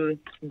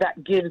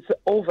that gives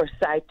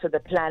oversight to the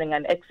planning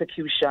and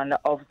execution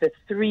of the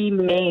three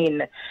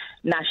main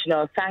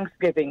national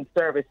Thanksgiving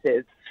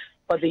services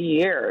for the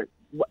year,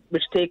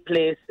 which take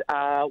place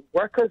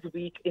Workers'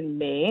 Week in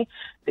May,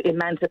 the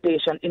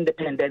Emancipation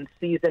Independence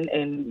Season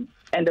in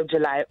end of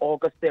July,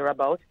 August,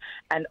 thereabout,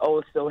 and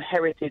also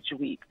Heritage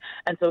Week.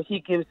 And so he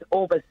gives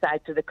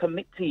oversight to the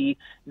committee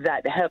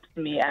that helps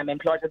me. I'm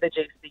employed at the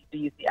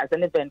JCDC as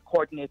an event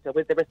coordinator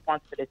with the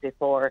responsibility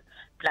for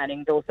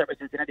planning those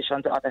services in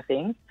addition to other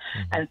things.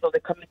 And so the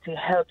committee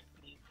helps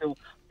me to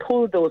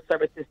pull those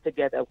services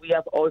together. We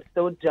have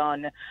also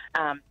done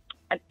an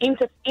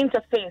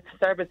interfaith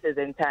services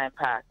in time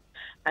past,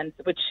 and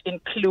which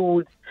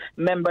includes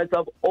members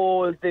of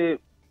all the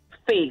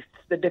faiths,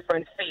 the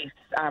different faiths,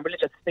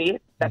 religious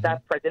faiths that are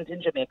present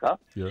in Jamaica.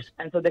 Yes.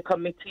 And so the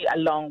committee,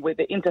 along with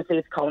the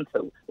Interfaith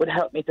Council, would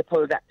help me to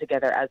pull that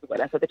together as well.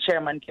 And so the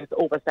chairman gives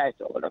oversight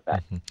to all of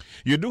that.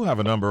 You do have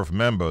a number of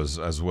members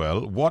as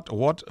well.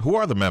 Who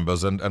are the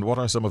members, and what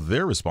are some of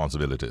their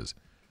responsibilities?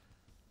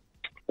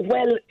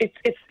 Well,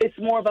 it's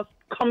more of a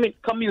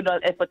communal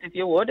effort, if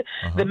you would.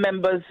 The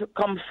members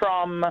come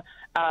from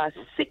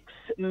six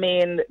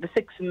main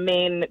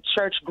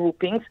church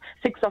groupings,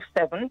 6 of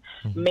 7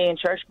 main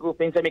church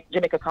groupings: the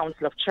Jamaica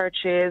Council of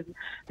Churches,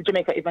 the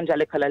Jamaica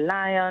Evangelical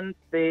Alliance,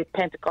 the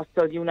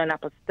Pentecostal Union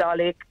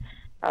Apostolic,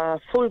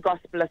 Full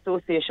Gospel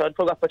Association,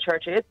 Full Gospel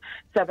Churches,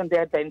 Seventh-day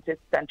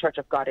Adventists, and Church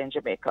of God in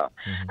Jamaica.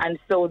 And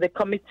so the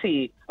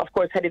committee, of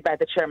course, headed by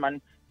the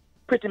chairman,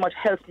 pretty much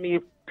helps me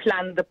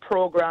plan the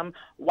program,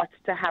 what's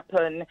to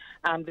happen.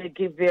 They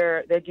give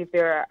their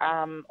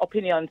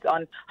opinions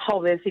on how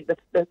they think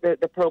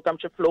the program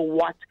should flow,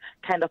 what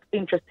kind of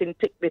interesting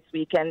tidbits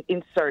we can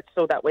insert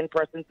so that when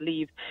persons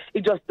leave,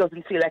 it just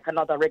doesn't feel like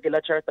another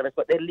regular church service,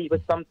 but they leave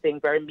with something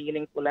very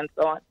meaningful and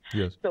so on.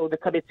 Yes. So the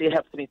committee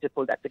helps me to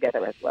pull that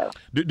together as well.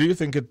 Do you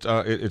think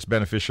it's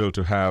beneficial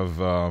to have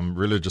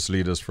religious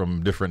leaders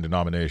from different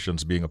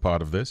denominations being a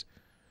part of this?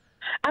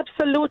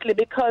 Absolutely,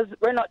 because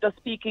we're not just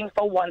speaking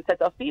for one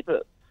set of people.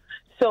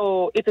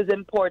 So it is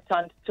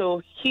important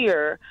to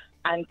hear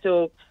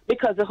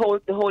because the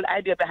whole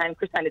idea behind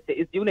Christianity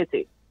is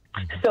unity.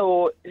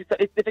 So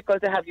it's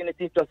difficult to have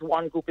unity if just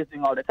one group is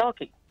doing all the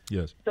talking.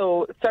 Yes.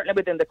 So certainly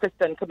within the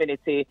Christian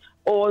community,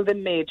 all the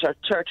major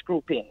church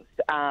groupings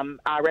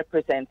are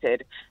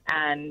represented,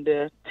 and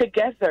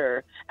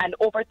together and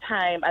over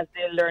time as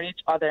they learn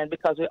each other, and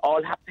because we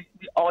all have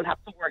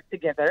to work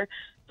together.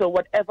 So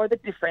whatever the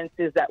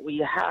differences that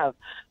we have,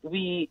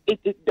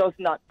 it does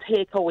not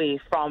take away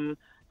from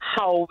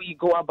how we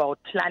go about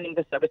planning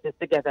the services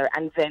together.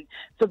 And then,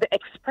 so the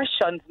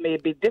expressions may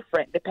be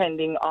different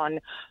depending on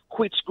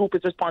which group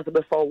is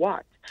responsible for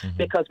what,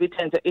 because we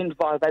tend to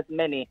involve as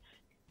many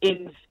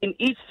in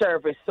each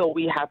service, so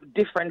we have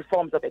different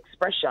forms of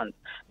expression,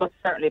 but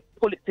certainly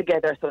pull it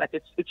together so that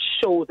it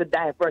shows the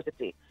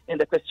diversity in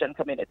the Christian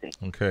community.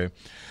 Okay.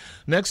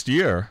 Next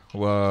year,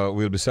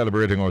 we'll be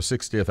celebrating our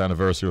 60th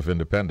anniversary of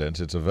independence.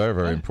 It's a very,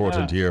 very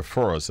important year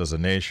for us as a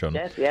nation.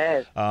 Yes,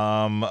 yes.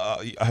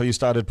 Have you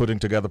started putting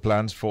together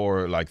plans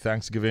for like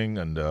Thanksgiving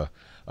and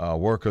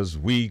Workers'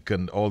 Week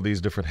and all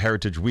these different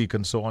Heritage Week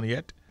and so on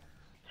yet?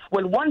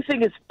 Well, one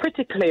thing is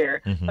pretty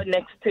clear for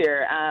next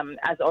year,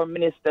 as our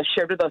minister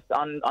shared with us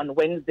on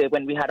Wednesday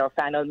when we had our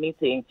final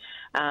meeting,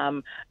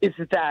 is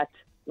that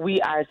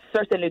we are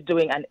certainly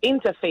doing an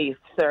interfaith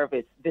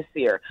service this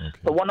year. Okay.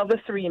 So one of the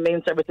 3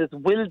 main services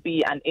will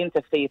be an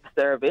interfaith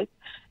service.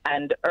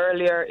 And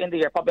earlier in the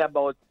year, probably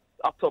about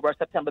October,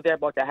 September,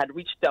 thereabout, I had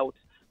reached out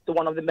to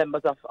one of the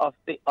members of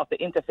the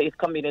interfaith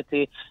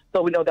community.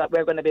 So we know that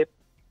we're going to be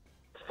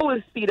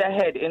full speed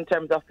ahead in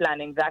terms of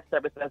planning that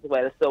service as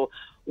well. So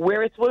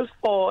where it will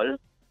fall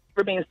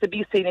remains to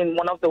be seen in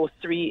one of those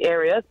 3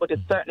 areas, but it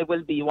certainly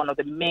will be one of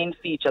the main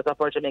features of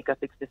our Jamaica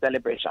 60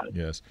 celebration.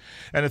 Yes.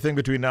 Anything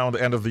between now and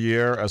the end of the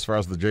year as far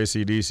as the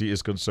JCDC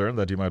is concerned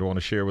that you might want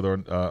to share with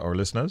our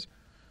listeners?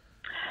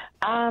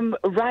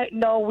 Right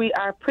now we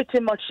are pretty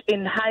much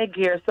in high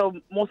gear. So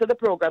most of the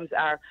programs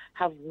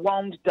have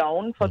wound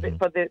down for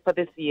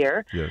this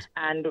year, yes,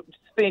 and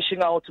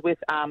finishing out with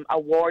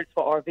awards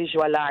for our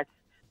visual arts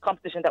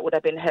competition that would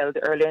have been held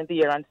earlier in the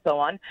year and so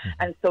on.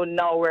 And so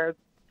now we're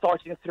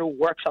sorting through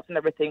workshops and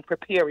everything,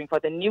 preparing for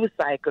the new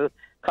cycle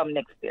come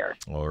next year.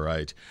 All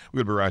right.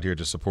 We'll be right here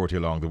to support you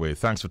along the way.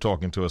 Thanks for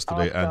talking to us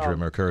today, Awesome.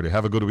 Andrea McCurdy.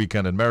 Have a good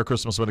weekend and Merry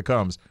Christmas when it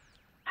comes.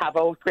 Have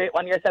a great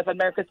one yourself, and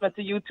Merry Christmas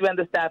to you too and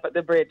the staff at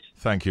the bridge.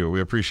 Thank you.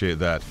 We appreciate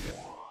that.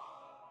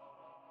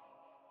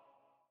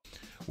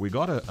 We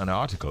got an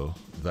article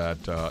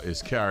that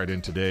is carried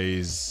in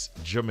today's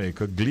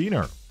Jamaica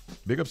Gleaner.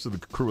 Big ups to the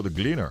crew of the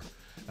Gleaner.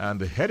 And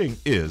the heading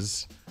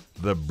is,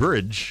 "The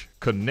Bridge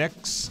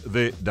Connects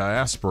the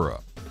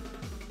Diaspora."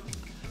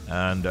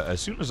 And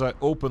as soon as I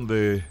open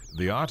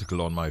the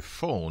article on my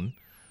phone,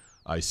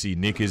 I see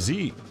Nikki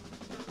Z.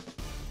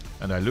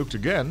 And I looked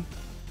again,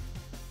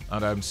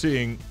 and I'm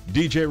seeing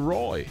DJ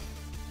Roy.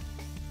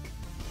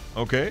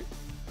 Okay?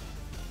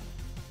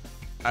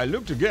 I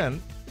looked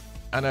again,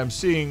 and I'm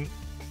seeing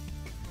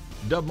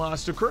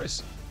Dubmaster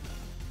Chris.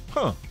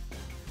 Huh.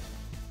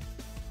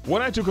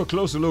 When I took a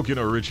closer look,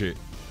 Richie,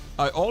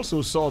 I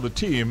also saw the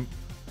team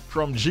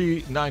from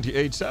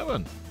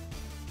G98.7.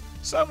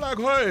 So I'm like,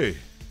 hey.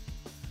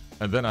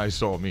 And then I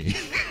saw me.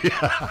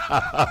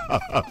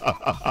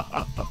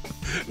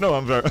 No,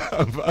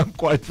 I'm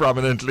quite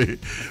prominently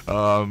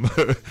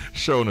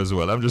shown as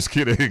well. I'm just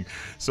kidding.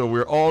 So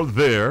we're all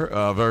there,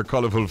 a very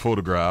colorful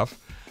photograph.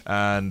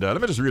 And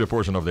let me just read a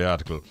portion of the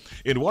article.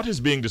 In what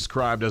is being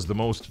described as the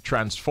most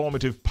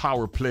transformative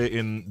power play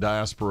in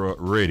diaspora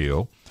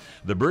radio,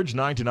 the Bridge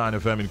 99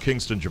 FM in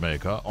Kingston,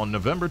 Jamaica, on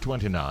November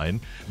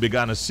 29,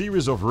 began a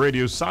series of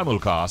radio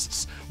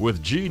simulcasts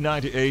with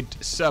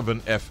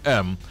G98.7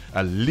 FM,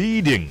 a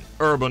leading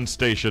urban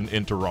station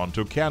in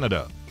Toronto,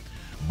 Canada.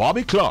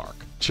 Bobby Clark,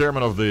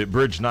 chairman of the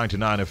Bridge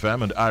 99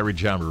 FM and Irie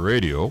Jam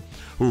Radio,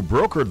 who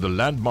brokered the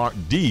landmark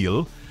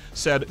deal,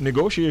 said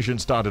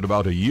negotiations started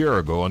about a year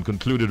ago and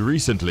concluded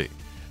recently.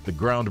 The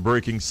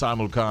groundbreaking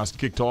simulcast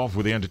kicked off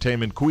with the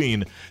entertainment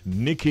queen,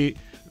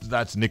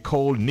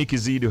 Nicole Nikki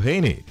Z.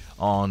 Duhaney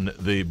on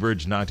the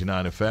Bridge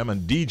 99 FM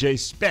and DJ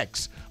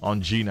Specs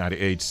on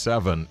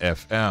G98.7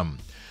 FM.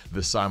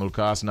 The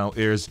simulcast now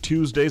airs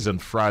Tuesdays and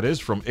Fridays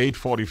from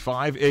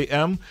 8:45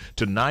 a.m.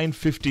 to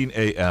 9:15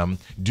 a.m.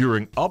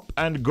 during Up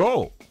and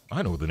Go.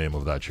 I know the name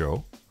of that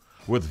show.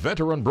 With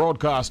veteran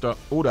broadcaster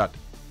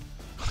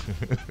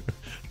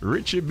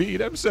Richie B.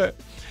 them say.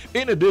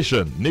 In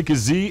addition, Nikki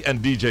Z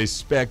and DJ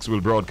Specs will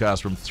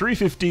broadcast from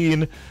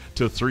 3:15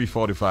 to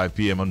 3:45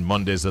 p.m. on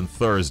Mondays and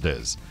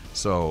Thursdays.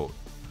 So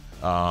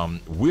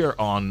we're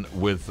on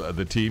with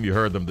the team. You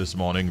heard them this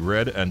morning,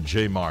 Red and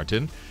Jay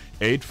Martin.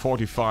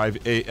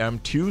 8:45 a.m.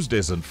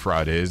 Tuesdays and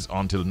Fridays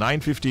until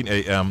 9:15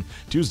 a.m.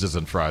 Tuesdays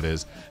and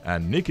Fridays.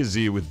 And Nikki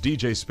Z with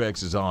DJ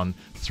Specs is on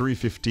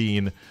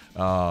 3:15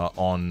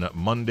 on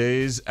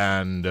Mondays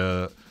and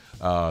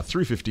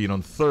 3:15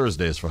 on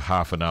Thursdays for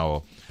half an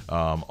hour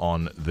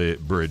on the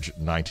Bridge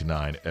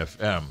 99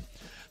 FM.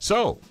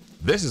 So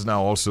this is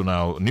now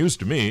also news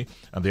to me,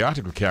 and the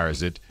article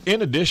carries it.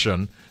 In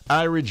addition,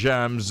 Irie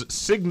Jam's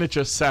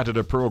signature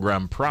Saturday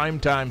program,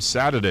 Primetime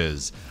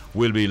Saturdays,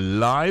 will be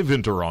live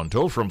in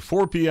Toronto from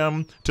 4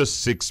 p.m. to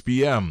 6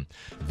 p.m.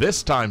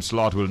 This time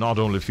slot will not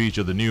only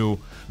feature the New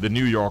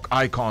York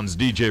icons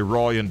DJ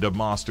Roy and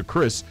Dubmaster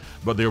Chris,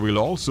 but there will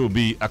also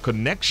be a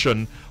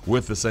connection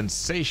with the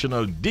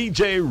sensational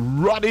DJ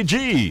Roddy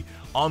G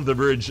on the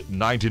Bridge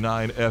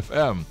 99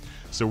 FM.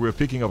 So we're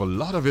picking up a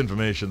lot of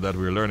information that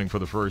we're learning for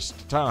the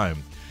first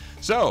time.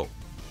 So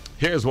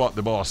here's what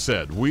the boss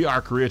said. We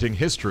are creating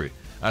history,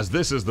 as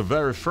this is the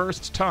very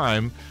first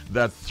time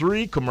that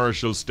 3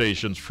 commercial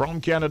stations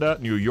from Canada,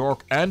 New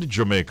York, and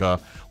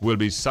Jamaica will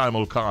be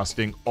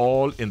simulcasting,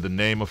 all in the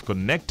name of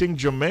connecting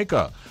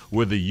Jamaica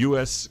with the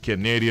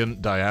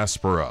U.S.-Canadian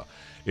diaspora.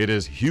 It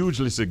is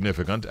hugely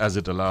significant as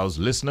it allows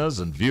listeners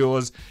and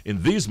viewers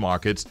in these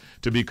markets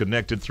to be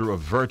connected through a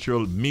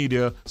virtual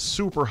media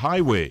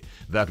superhighway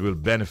that will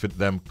benefit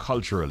them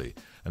culturally.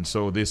 And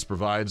so this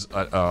provides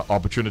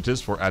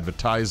opportunities for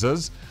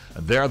advertisers.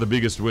 They're the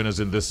biggest winners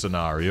in this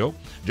scenario.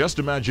 Just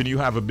imagine you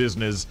have a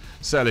business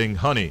selling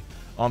honey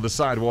on the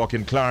sidewalk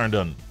in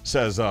Clarendon,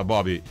 says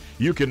Bobby.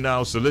 You can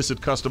now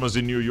solicit customers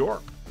in New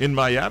York, in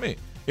Miami,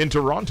 in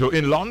Toronto,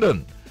 in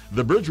London.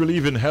 The Bridge will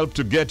even help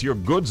to get your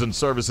goods and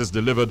services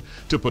delivered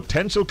to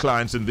potential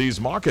clients in these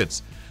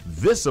markets.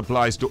 This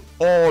applies to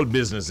all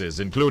businesses,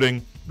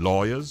 including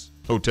lawyers,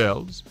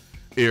 hotels,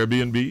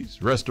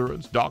 Airbnbs,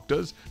 restaurants,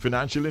 doctors,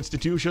 financial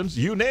institutions,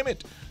 you name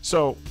it.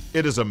 So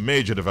it is a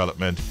major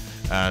development,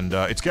 and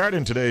it's carried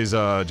in today's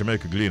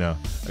Jamaica Gleaner.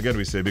 Again,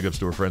 we say big ups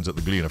to our friends at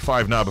the Gleaner.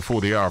 5 now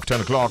before the hour of 10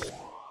 o'clock.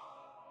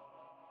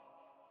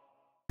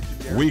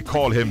 We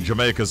call him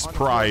Jamaica's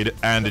pride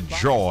and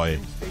joy.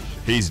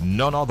 He's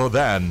none other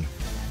than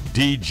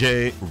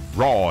DJ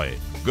Roy.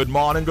 Good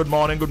morning, good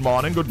morning, good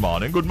morning, good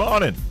morning, good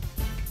morning.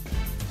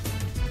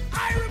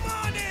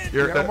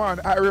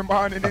 Irie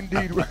morning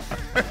indeed.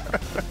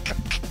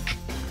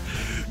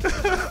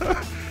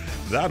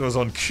 That was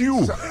on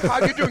cue. So,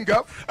 how you doing,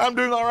 Gov? I'm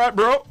doing all right,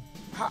 bro.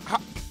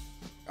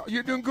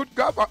 You're doing good,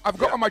 Gov. I've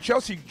got on my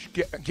Chelsea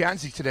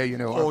Gansey today, you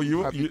know. Oh,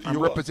 I'm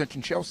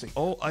representing Chelsea.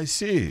 Oh, I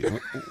see.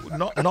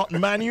 not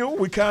Man U?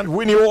 We can't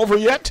win you over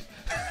yet?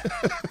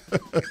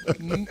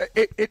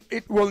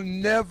 It will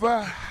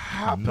never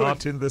happen.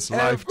 Not in this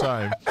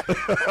lifetime.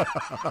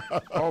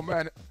 Oh,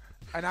 man.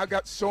 And I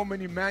got so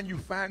many Man U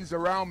fans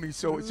around me,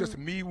 so it's just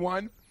me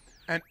one.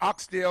 And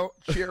Oxdale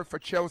cheer for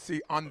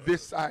Chelsea on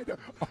this side of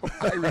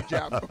Irish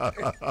Jam.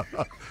 Okay?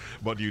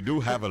 But you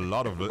do have a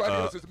lot of...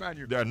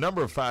 there are a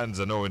number of fans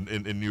I know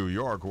in New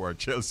York who are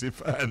Chelsea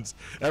fans.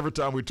 Every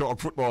time we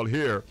talk football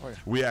here,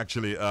 we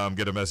actually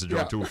get a message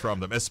or two from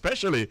them,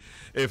 especially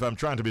if I'm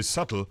trying to be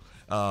subtle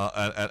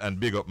and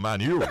big up Man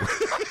U.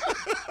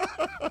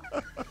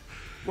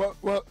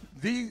 Well,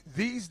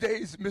 these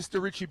days,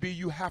 Mr. Richie B,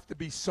 you have to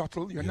be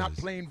subtle. You're not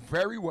playing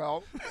very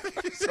well,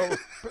 so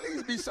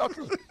please be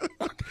subtle.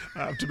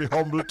 I have to be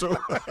humble too.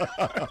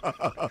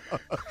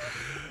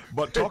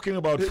 But talking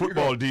about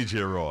football,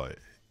 DJ Roy,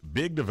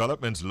 big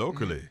developments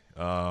locally.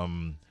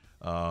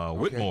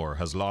 Whitmore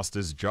has lost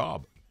his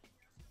job.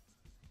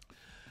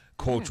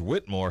 Coach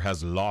Whitmore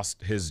has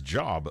lost his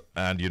job,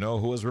 and you know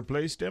who has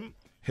replaced him?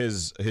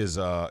 His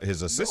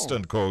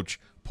assistant coach,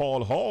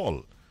 Paul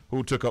Hall,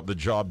 who took up the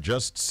job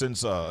just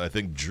since I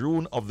think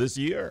June of this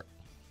year.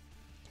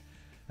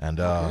 And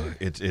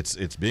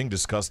it's being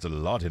discussed a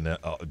lot in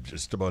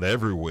just about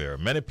everywhere.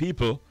 Many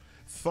people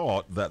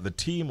thought that the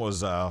team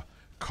was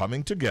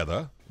coming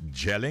together,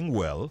 gelling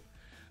well.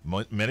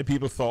 Many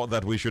people thought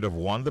that we should have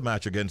won the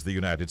match against the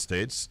United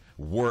States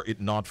were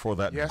it not for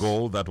that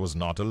goal that was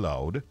not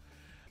allowed.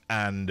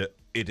 And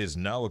it is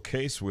now a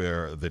case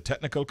where the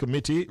technical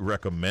committee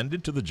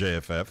recommended to the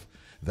JFF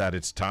that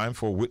it's time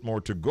for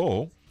Whitmore to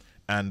go.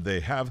 And they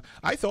have.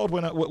 I thought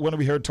when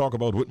we heard talk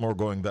about Whitmore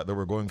going, that they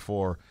were going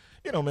for,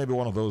 you know, maybe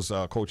one of those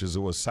coaches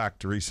who was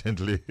sacked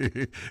recently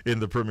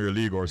in the Premier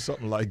League or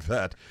something like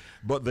that.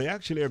 But they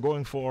actually are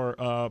going for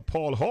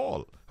Paul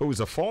Hall, who is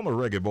a former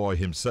reggae boy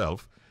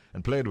himself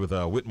and played with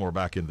Whitmore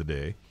back in the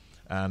day.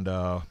 And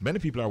many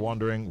people are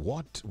wondering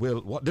what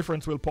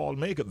difference will Paul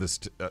make at this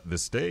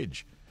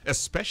stage,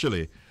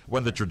 especially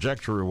when the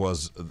trajectory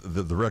was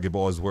the reggae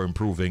boys were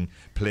improving,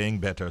 playing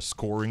better,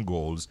 scoring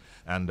goals,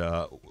 and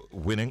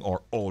winning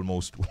or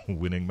almost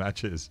winning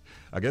matches.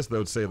 I guess they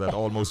would say that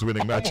almost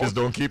winning matches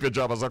don't keep your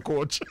job as a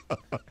coach.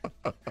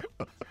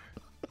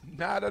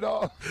 Not at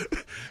all.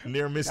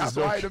 Near misses. That's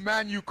why the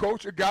Man U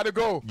coach got to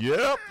go.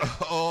 Yep.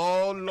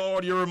 Oh,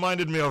 Lord, you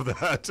reminded me of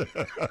that.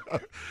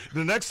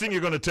 The next thing you're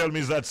going to tell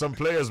me is that some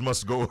players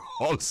must go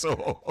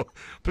also.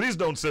 Please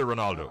don't say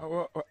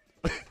Ronaldo.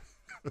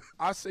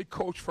 I'll say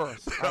coach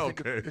first. I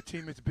think the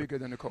team is bigger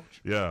than the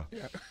coach. Yeah.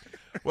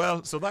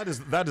 Well, so that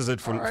is it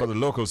for the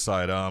local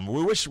side.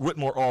 We wish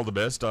Whitmore all the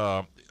best.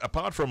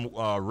 Apart from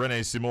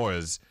Rene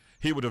Simoes,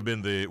 he would have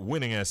been the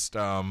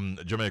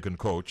winningest Jamaican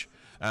coach.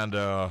 And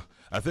I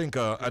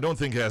don't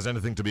think he has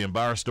anything to be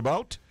embarrassed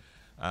about.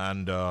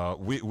 And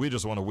we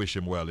just want to wish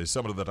him well. He's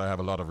somebody that I have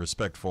a lot of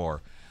respect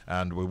for.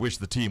 And we wish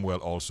the team well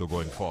also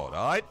going forward.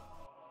 All right?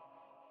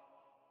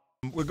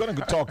 We're going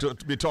to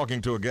be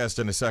talking to a guest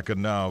in a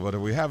second now, but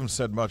we haven't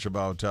said much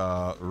about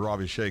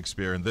Robbie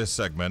Shakespeare in this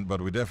segment, but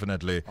we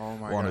definitely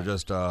want to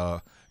just,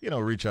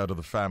 reach out to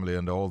the family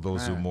and all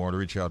those who mourn,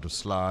 reach out to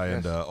Sly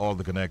and all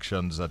the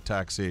connections at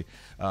Taxi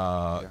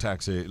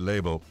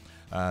label,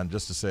 and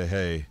just to say,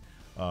 hey,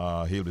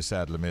 he'll be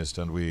sadly missed,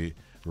 and we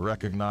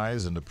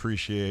recognize and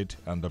appreciate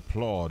and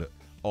applaud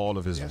all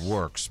of his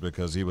works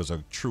because he was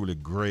a truly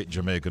great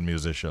Jamaican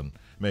musician.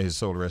 May his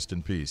soul rest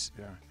in peace.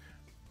 Yeah.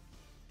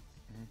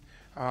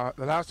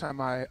 The last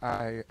time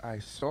I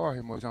saw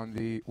him was on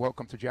the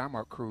Welcome to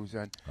Jamrock cruise,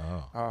 and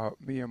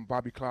me and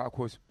Bobby Clark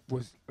was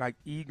like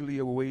eagerly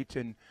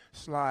awaiting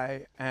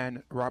Sly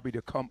and Robbie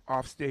to come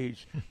off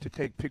stage to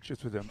take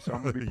pictures with them. So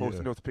I'm going to be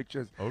posting those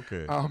pictures.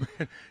 Okay.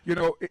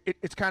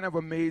 It's kind of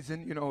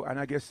amazing, and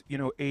I guess,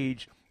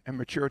 age and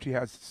maturity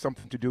has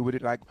something to do with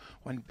it. Like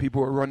when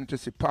people were running to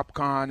see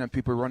Popcorn and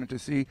people were running to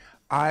see,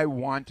 I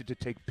wanted to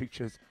take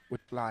pictures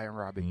with Sly and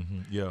Robbie,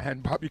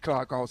 and Bobby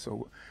Clark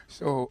also.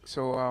 So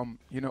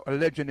a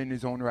legend in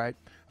his own right.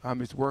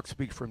 His work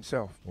speaks for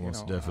himself.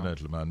 Most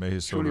definitely, man. May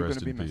his soul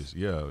rest in peace.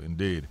 Yeah,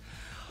 indeed.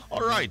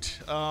 All right,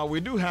 we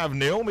do have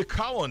Naomi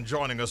Cowan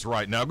joining us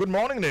right now. Good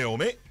morning,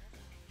 Naomi.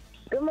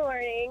 Good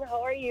morning.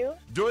 How are you?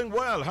 Doing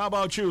well. How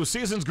about you?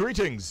 Season's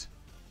greetings.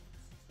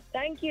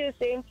 Thank you.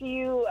 Same to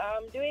you.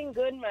 I'm doing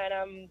good, man.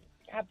 I'm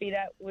happy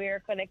that we're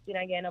connecting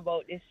again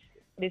about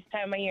this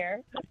time of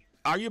year.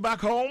 Are you back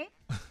home?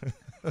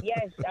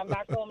 Yes, I'm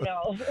back home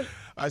now.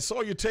 I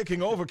saw you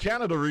taking over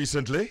Canada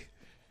recently.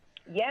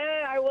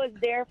 Yeah, I was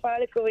there for a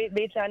little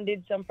bit and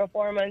did some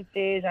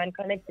performances and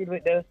connected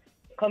with the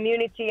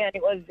community, and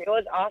it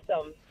was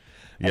awesome.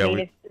 Yeah, I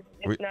mean,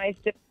 it's nice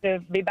to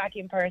be back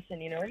in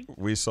person,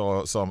 We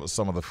saw some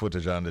of the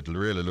footage, and it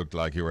really looked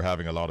like you were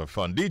having a lot of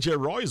fun. DJ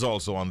Roy's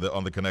also on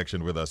the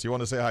connection with us. You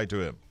want to say hi to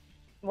him?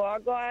 Well,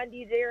 go on,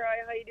 DJ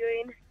Roy. How you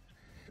doing?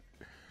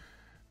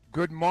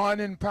 Good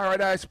morning,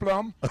 Paradise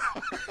Plum.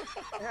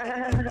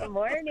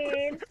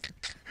 Morning.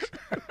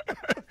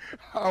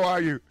 How are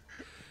you?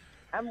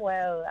 I'm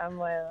well. I'm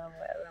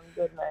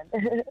good,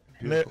 man.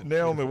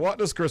 Naomi, what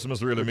does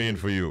Christmas really mean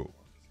for you?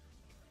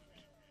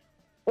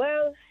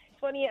 Well, it's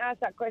funny you ask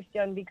that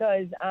question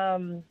because I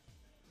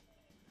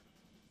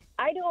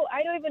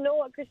don't even know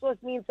what Christmas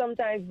means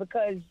sometimes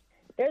because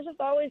there's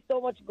just always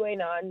so much going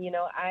on. You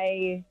know,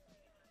 I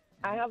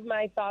have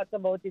my thoughts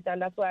about it,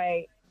 and that's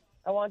why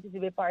I wanted to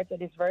be part of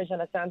this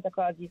version of Santa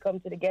Claus You Come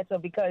to the Ghetto,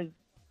 because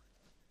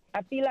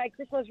I feel like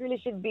Christmas really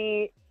should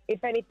be,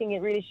 if anything,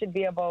 it really should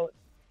be about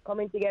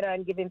coming together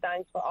and giving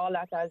thanks for all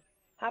that has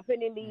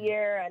happened in the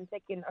year and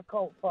taking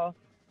account for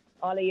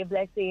all of your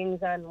blessings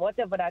and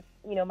whatever that,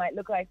 you know, might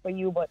look like for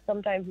you. But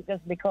sometimes it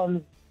just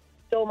becomes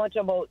so much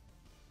about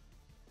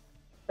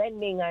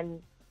spending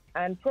and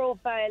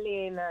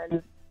profiling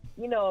and,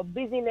 you know,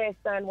 busyness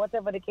and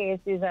whatever the case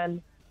is.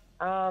 And,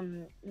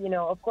 you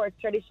know, of course,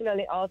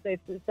 traditionally also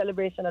it's a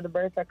celebration of the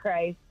birth of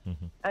Christ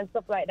and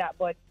stuff like that.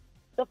 But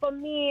so for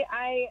me,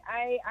 I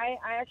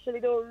actually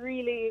don't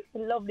really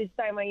love this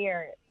time of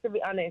year, to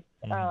be honest.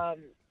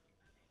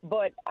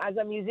 But as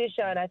a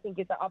musician, I think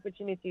it's an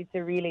opportunity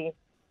to really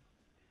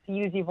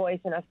use your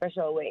voice in a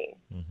special way.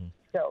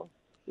 So,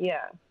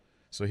 yeah.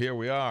 So here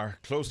we are,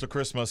 close to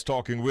Christmas,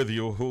 talking with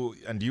you,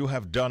 and you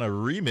have done a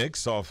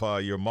remix of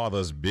your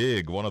mother's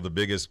one of the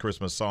biggest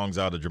Christmas songs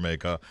out of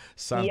Jamaica,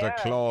 Santa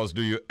Claus,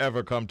 Do You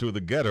Ever Come to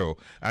the Ghetto?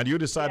 And you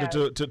decided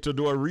to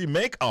do a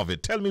remake of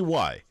it. Tell me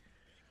why.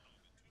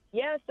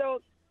 Yeah,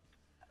 so,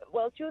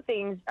 well, two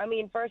things. I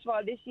mean, first of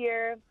all, this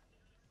year,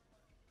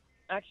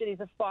 actually, it's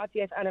the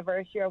 40th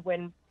anniversary of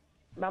when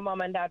my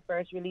mom and dad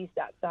first released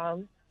that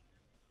song,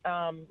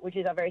 which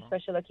is a very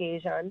special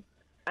occasion.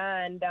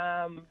 And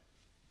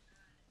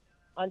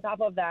on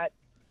top of that,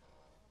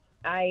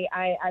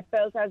 I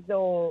felt as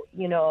though,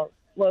 you know,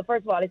 well,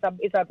 first of all,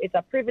 it's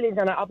a privilege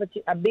and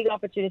a big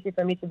opportunity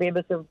for me to be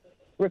able to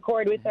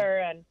record with her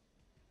and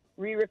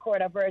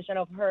re-record a version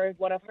of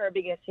one of her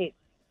biggest hits.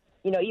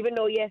 You know, even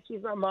though, yes,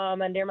 she's my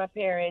mom and they're my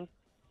parents,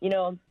 you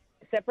know,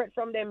 separate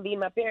from them being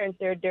my parents,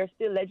 they're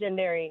still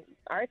legendary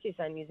artists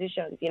and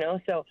musicians, you know.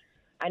 So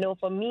I know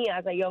for me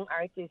as a young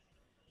artist,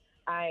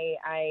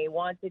 I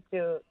wanted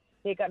to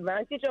take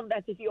advantage of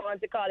that, if you want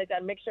to call it,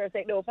 and make sure it's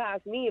like, no,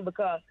 past me,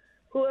 because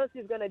who else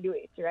is going to do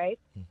it, right?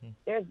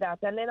 There's that.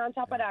 And then on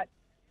top of that,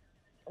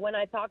 when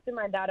I talked to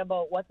my dad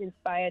about what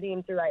inspired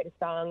him to write the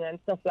song and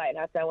stuff like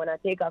that, and when I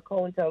take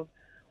account of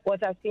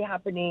what I see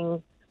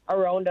happening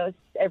around us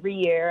every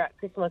year at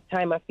Christmas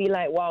time, I feel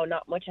like, wow,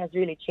 not much has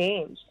really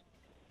changed,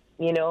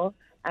 you know?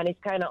 And it's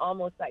kind of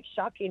almost like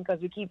shocking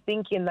because we keep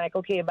thinking like,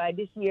 okay, by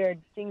this year,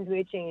 things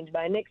will change.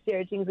 By next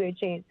year, things will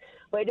change.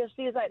 But it just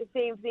feels like the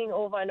same thing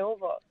over and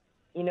over.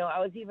 You know, I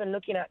was even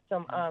looking at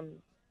some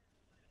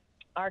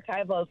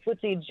archival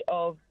footage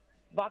of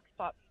Vox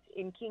Pops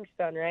in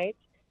Kingston, right?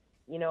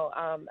 You know,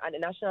 at the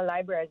National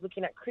Library. I was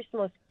looking at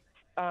Christmas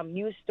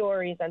news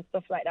stories and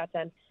stuff like that,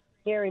 and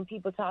hearing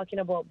people talking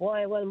about,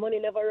 boy, well, money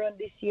never run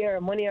this year,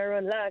 money I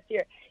run last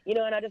year. You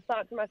know, and I just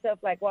thought to myself,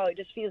 like, wow, it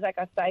just feels like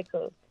a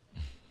cycle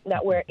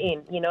that we're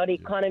in. You know, the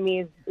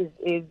economy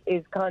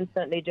is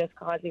constantly just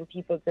causing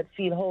people to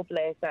feel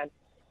hopeless and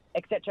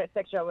et cetera, et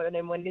cetera. And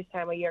then when this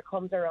time of year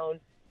comes around,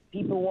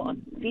 people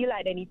feel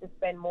like they need to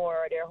spend more,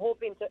 or they're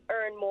hoping to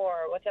earn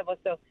more, or whatever.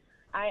 So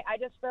I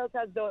just felt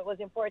as though it was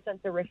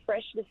important to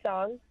refresh the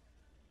song,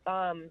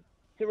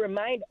 to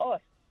remind us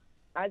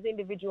as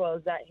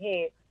individuals that,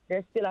 hey,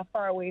 there's still a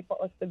far way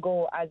for us to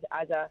go as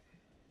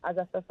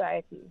a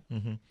society.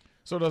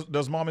 So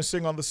does Mommy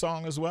sing on the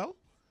song as well?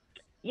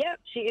 Yep,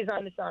 she is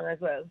on the song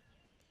as well.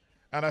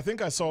 And I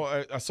think I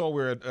saw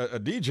where a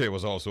DJ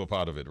was also a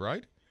part of it,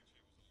 right?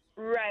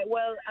 Right.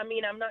 Well, I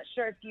mean, I'm not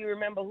sure if you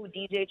remember who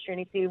DJ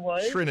Trinity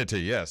was. Trinity,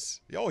 yes.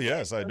 Oh,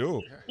 yes, I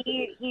do.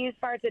 He's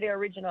part of the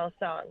original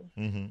song.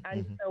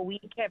 And so we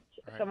kept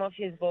some of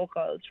his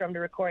vocals from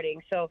the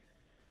recording. So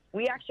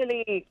we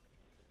actually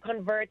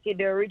converted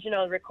the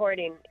original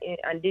recording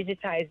and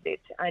digitized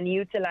it and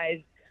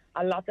utilized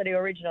a lot of the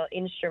original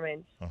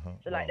instruments.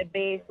 So like the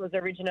bass was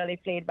originally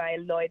played by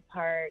Lloyd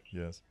Park.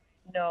 Yes.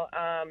 You know,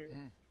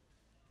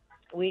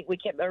 we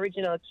kept the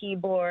original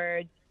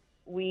keyboard.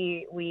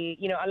 We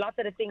you know, a lot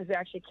of the things we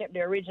actually kept the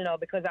original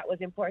because that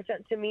was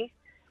important to me.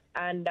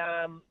 And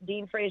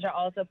Dean Fraser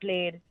also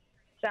played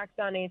sax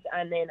on it,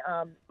 and then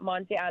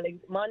Monty, I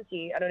don't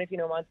know if you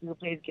know Monty, who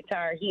plays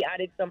guitar, he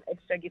added some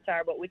extra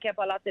guitar, but we kept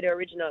a lot of the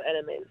original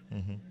elements.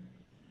 I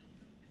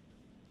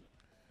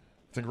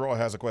think Roy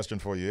has a question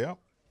for you,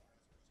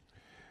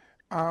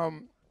 yeah?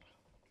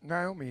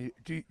 Naomi,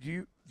 do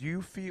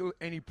you feel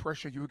any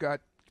pressure? You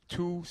got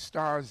two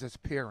stars as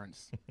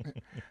parents.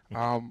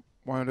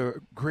 One of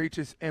the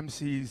greatest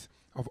MCs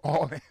of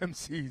all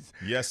MCs.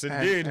 Yes,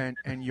 indeed.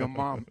 And your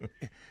mom.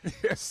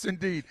 Yes,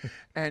 indeed.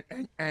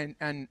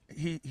 And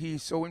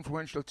he's so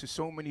influential to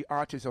so many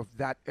artists of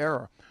that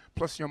era.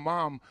 Plus your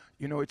mom,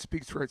 you know, it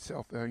speaks for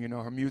itself. You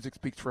know, her music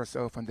speaks for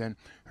herself, and then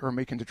her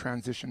making the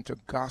transition to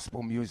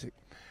gospel music.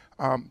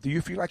 Do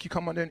you feel like you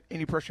come under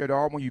any pressure at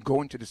all when you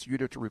go into the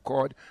studio to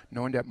record,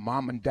 knowing that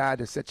mom and dad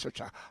has set such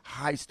a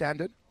high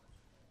standard?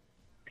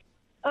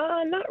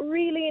 Not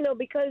really,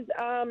 because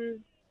I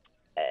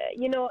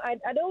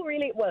don't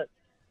really. Well,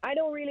 I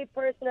don't really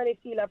personally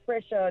feel a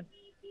pressure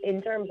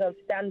in terms of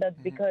standards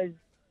because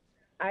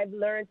I've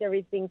learned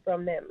everything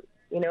from them,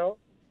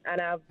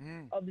 and I've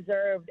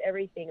observed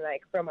everything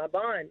like from a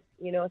bond,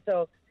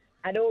 So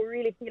I don't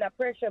really feel a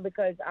pressure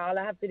because all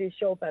I have to do is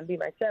show up and be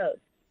myself.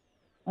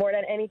 More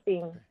than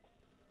anything,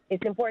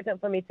 it's important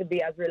for me to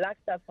be as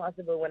relaxed as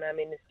possible when I'm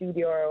in the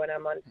studio or when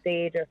I'm on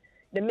stage. Or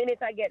the minute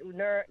I get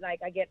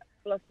I get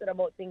flustered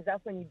about things,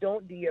 that's when you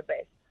don't do your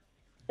best.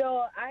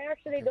 So I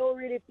actually don't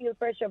really feel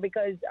pressure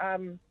because,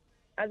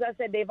 as I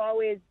said, they've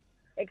always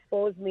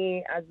exposed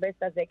me as best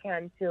as they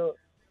can to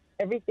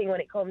everything when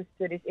it comes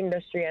to this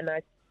industry, and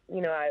I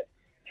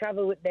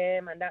travel with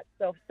them and that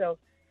stuff. So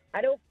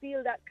I don't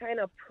feel that kind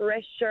of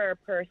pressure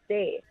per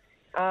se.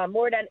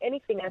 More than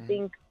anything, I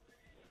think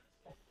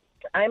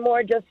I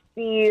more just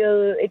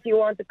feel, if you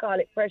want to call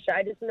it pressure,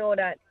 I just know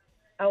that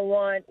I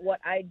want what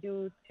I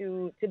do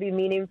to be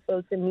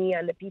meaningful to me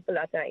and the people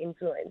that I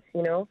influence,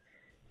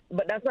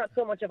 But that's not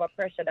so much of a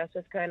pressure. That's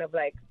just kind of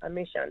like a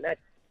mission. That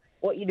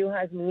what you do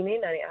has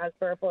meaning and it has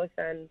purpose,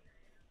 and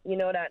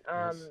that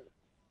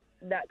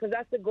because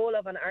that's the goal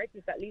of an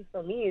artist, at least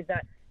for me, is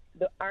that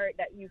the art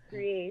that you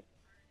create,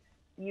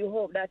 you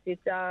hope that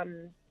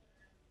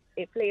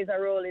it plays a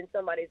role in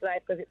somebody's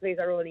life because it plays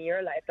a role in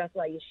your life. That's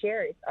why you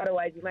share it.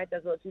 Otherwise, you might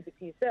as well keep it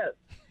to yourself.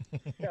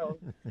 So,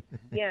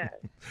 yeah.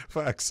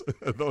 Facts.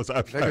 Those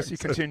are facts. Legacy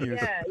continues.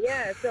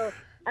 Yeah. So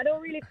I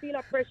don't really feel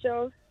a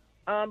pressure,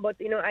 but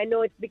I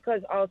know it's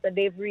because also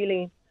they've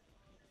really,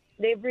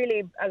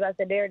 as I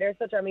said, they're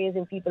such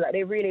amazing people that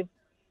they've really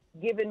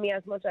given me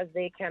as much as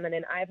they can, and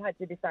then I've had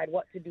to decide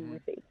what to do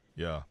with it.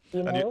 Yeah,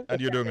 and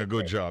you're doing a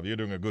good job. You're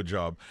doing a good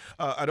job.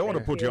 I don't want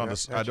to put you on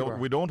this.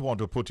 We don't want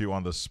to put you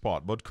on the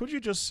spot. But could you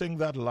just sing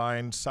that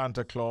line,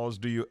 Santa Claus,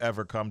 do you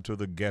ever come to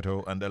the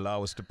ghetto, and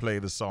allow us to play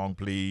the song,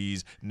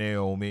 please,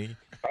 Naomi?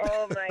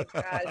 Oh my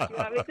gosh, you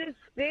want me to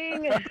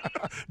sing?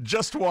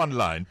 Just one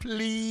line,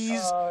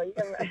 please. Oh,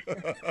 you're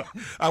right.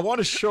 I want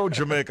to show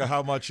Jamaica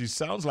how much she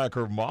sounds like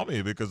her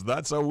mommy, because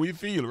that's how we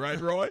feel,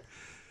 right, Roy?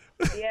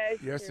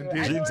 Yes,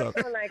 indeed. I know I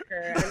sound like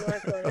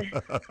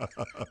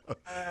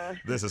her.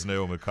 This is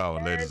Naomi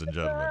Cowan, ladies and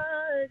gentlemen.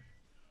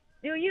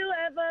 Do you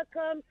ever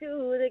come to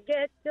the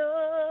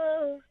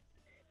ghetto,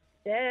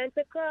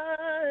 Santa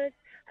Claus?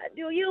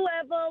 Do you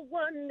ever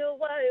wonder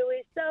why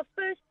we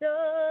suffer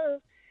so,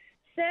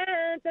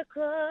 Santa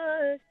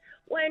Claus?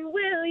 When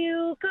will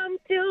you come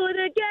to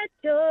the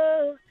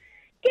ghetto,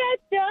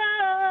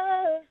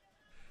 ghetto?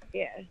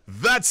 Yeah.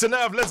 That's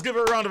enough. Let's give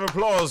her a round of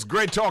applause.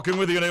 Great talking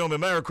with you, Naomi.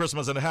 Merry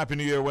Christmas and a Happy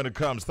New Year when it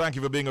comes. Thank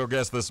you for being our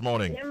guest this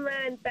morning. Yeah,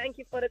 man. Thank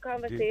you for the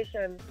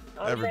conversation.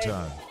 Every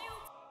time.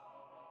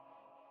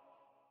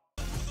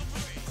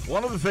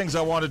 One of the things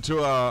I wanted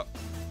to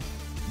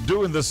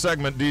do in this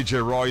segment,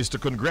 DJ Roy, is to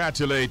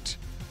congratulate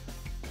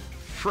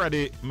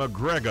Freddie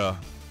McGregor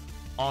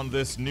on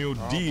this new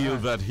deal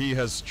that he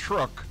has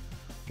struck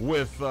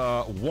with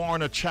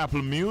Warner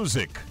Chappell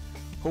Music,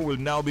 who will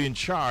now be in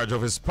charge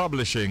of his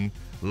publishing,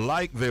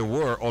 like they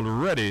were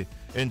already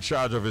in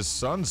charge of his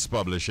son's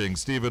publishing,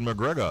 Stephen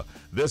McGregor.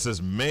 This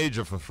is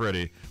major for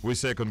Freddie. We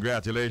say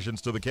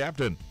congratulations to the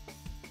captain.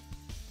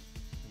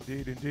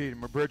 Indeed.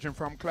 I'm a virgin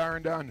from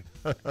Clarendon.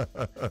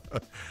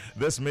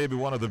 This may be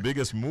one of the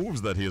biggest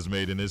moves that he has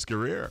made in his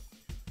career.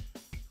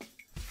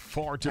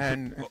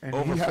 And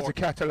he has a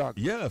catalog.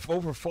 Yeah,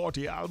 over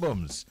 40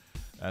 albums.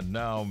 And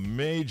now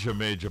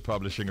major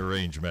publishing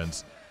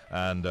arrangements.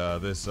 And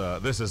this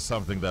is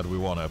something that we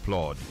want to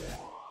applaud.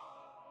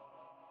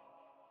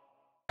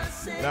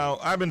 Now,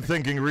 I've been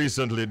thinking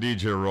recently,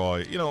 DJ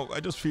Roy, I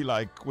just feel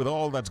like with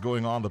all that's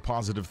going on, the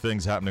positive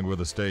things happening with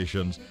the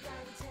stations,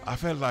 I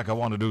felt like I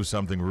want to do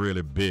something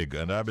really big.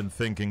 And I've been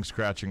thinking,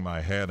 scratching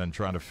my head and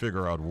trying to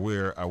figure out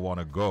where I want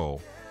to go.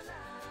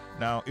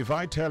 Now, if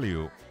I tell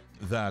you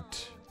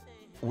that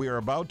we are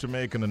about to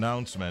make an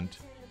announcement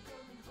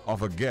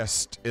of a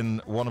guest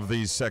in one of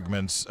these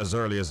segments as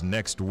early as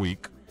next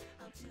week,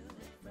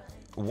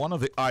 one of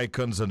the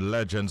icons and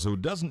legends who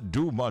doesn't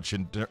do much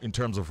in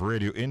terms of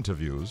radio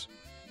interviews,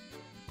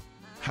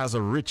 has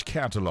a rich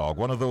catalog.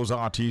 One of those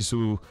artists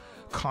who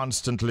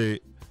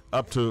constantly,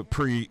 up to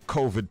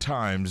pre-COVID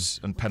times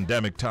and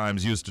pandemic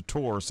times, used to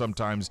tour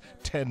sometimes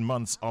 10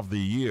 months of the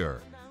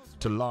year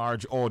to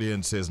large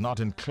audiences, not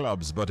in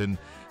clubs but in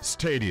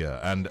stadia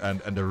and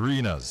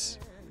arenas.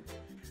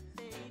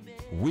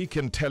 We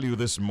can tell you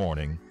this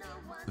morning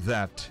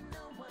that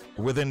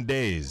within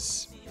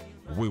days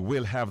we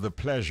will have the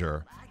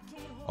pleasure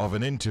of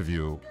an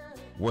interview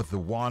with the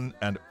one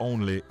and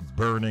only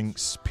Burning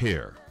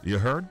Spear. You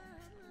heard?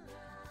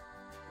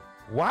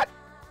 What?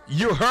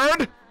 You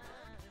heard?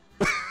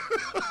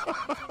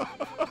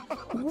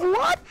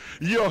 What?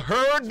 You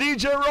heard,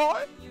 DJ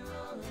Roy?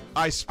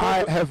 I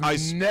have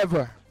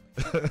never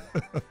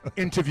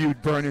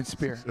interviewed Burning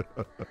Spear.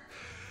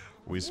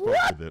 We spoke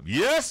with him.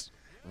 Yes?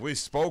 We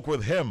spoke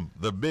with him.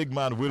 The big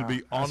man will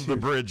be on the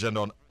bridge and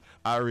on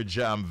Irie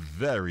Jam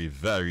very,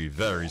 very,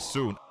 very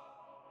soon.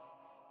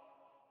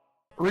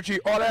 Richie,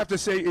 all I have to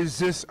say is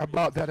this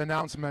about that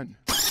announcement.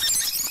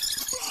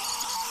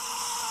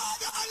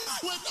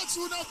 When that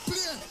you not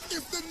play,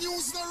 if the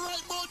news not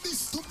write about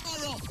this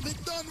tomorrow, be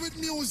done with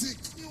music.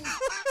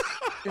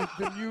 If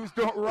the news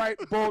don't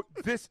write about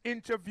this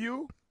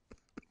interview,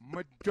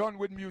 I'm done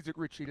with music,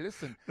 Richie.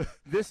 Listen,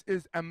 this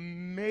is a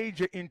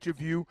major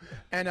interview,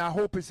 and I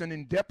hope it's an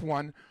in-depth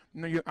one.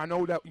 I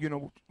know that,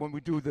 when we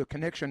do the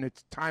connection,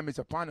 time is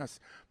upon us.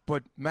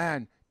 But,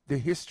 man, the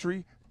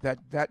history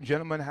that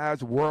gentleman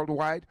has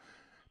worldwide,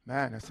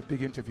 man, that's a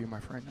big interview, my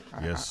friend.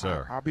 Yes,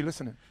 sir. I'll be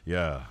listening.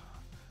 Yeah.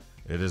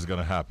 It is going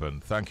to happen.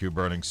 Thank you,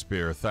 Burning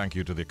Spear. Thank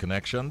you to the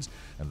connections.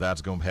 And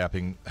that's going to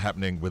be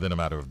happening within a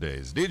matter of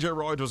days. DJ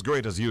Roy, it was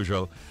great as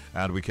usual.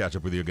 And we catch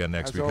up with you again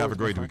next week. Have a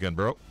great weekend,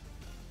 bro.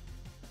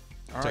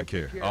 Take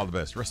care. All the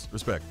best.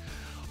 Respect.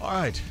 All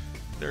right.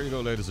 There you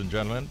go, ladies and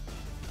gentlemen.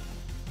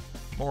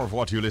 More of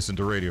what you listen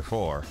to radio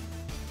for.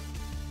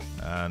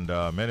 And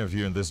many of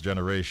you in this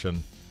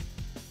generation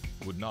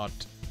would not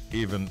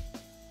even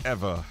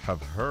ever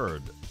have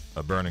heard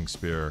a Burning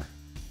Spear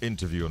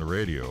interview on the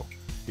radio.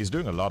 He's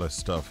doing a lot of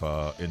stuff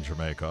in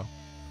Jamaica,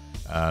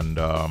 and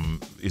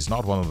he's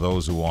not one of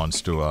those who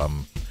wants to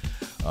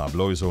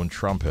blow his own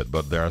trumpet,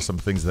 but there are some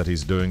things that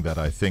he's doing that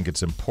I think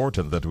it's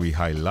important that we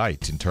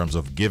highlight in terms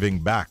of giving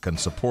back and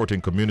supporting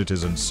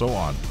communities and so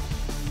on.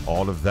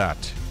 All of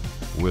that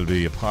will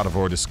be a part of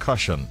our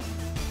discussion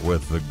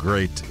with the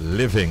great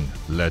living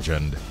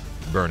legend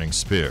Burning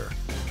Spear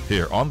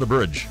here on the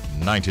Bridge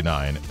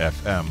 99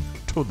 FM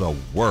to the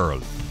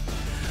world.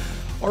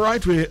 All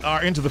right, we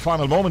are into the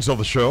final moments of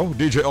the show.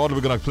 DJ Audley,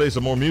 we're going to play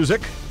some more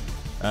music.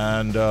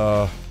 And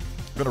we're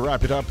going to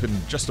wrap it up in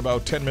just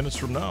about 10 minutes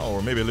from now,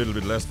 or maybe a little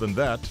bit less than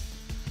that.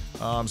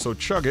 So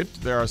chug it.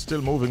 They are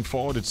still moving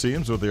forward, it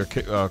seems, with their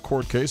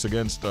court case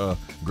against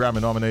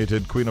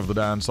Grammy-nominated Queen of the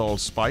Dancehall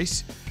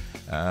Spice.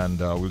 And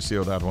we'll see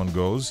how that one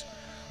goes.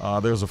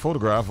 There's a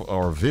photograph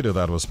or video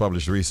that was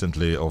published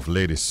recently of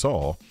Lady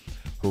Saw,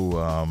 who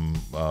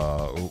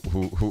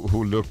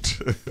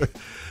looked...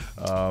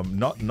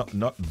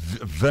 not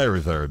very,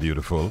 very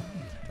beautiful,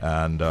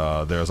 and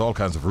there's all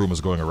kinds of rumors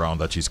going around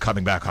that she's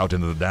coming back out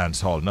into the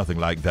dance hall. Nothing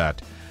like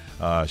that.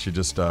 She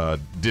just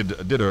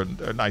did her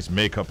nice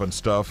makeup and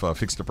stuff,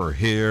 fixed up her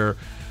hair.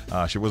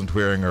 She wasn't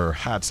wearing her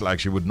hats like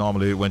she would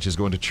normally when she's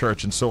going to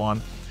church and so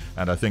on.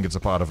 And I think it's a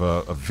part of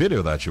a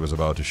video that she was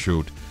about to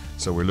shoot.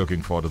 So we're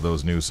looking forward to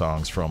those new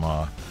songs from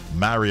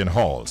Marion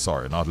Hall.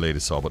 Sorry, not Lady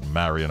Saw, but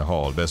Marion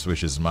Hall. Best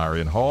wishes,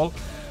 Marion Hall.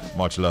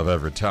 Much love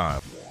every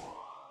time.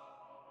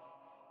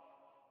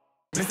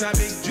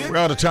 We're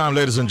out of time,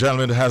 ladies and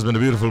gentlemen. It has been a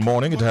beautiful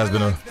morning. It has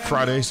been a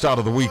Friday, start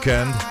of the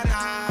weekend.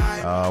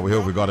 We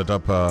hope we got it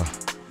up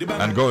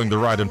and going the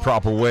right and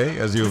proper way,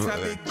 as you've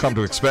come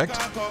to expect.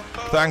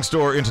 Thanks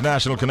to our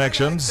international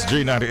connections,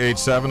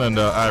 G98.7 and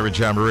Irie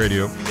Jam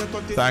Radio.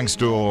 Thanks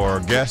to our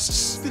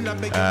guests.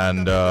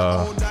 And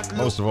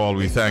most of all,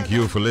 we thank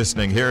you for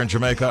listening here in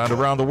Jamaica and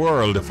around the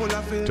world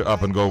to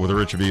Up and Go with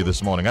Richie B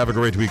this morning. Have a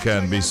great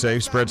weekend. Be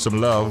safe. Spread some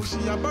love.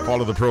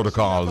 Follow the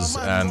protocols.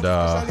 And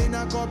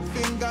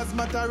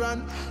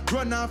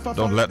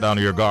don't let down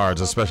your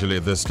guards, especially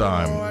at this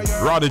time.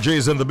 Roddy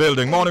G's in the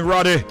building. Morning,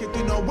 Roddy.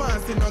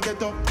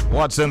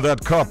 What's in that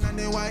cup?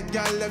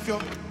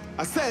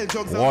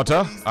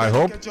 Water, I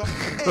hope.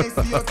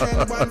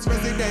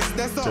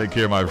 Take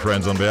care, my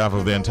friends. On behalf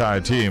of the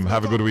entire team,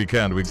 have a good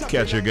weekend. We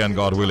catch you again,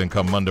 God willing,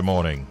 come Monday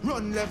morning.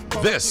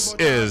 This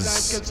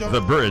is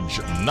the Bridge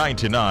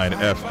 99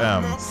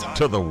 FM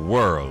to the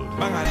world.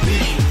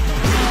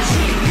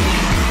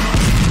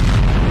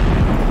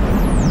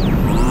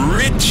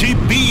 Richie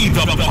B,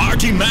 the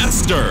party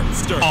master,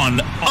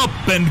 on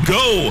Up and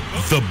Go,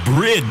 the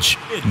Bridge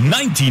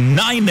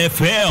 99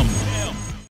 FM.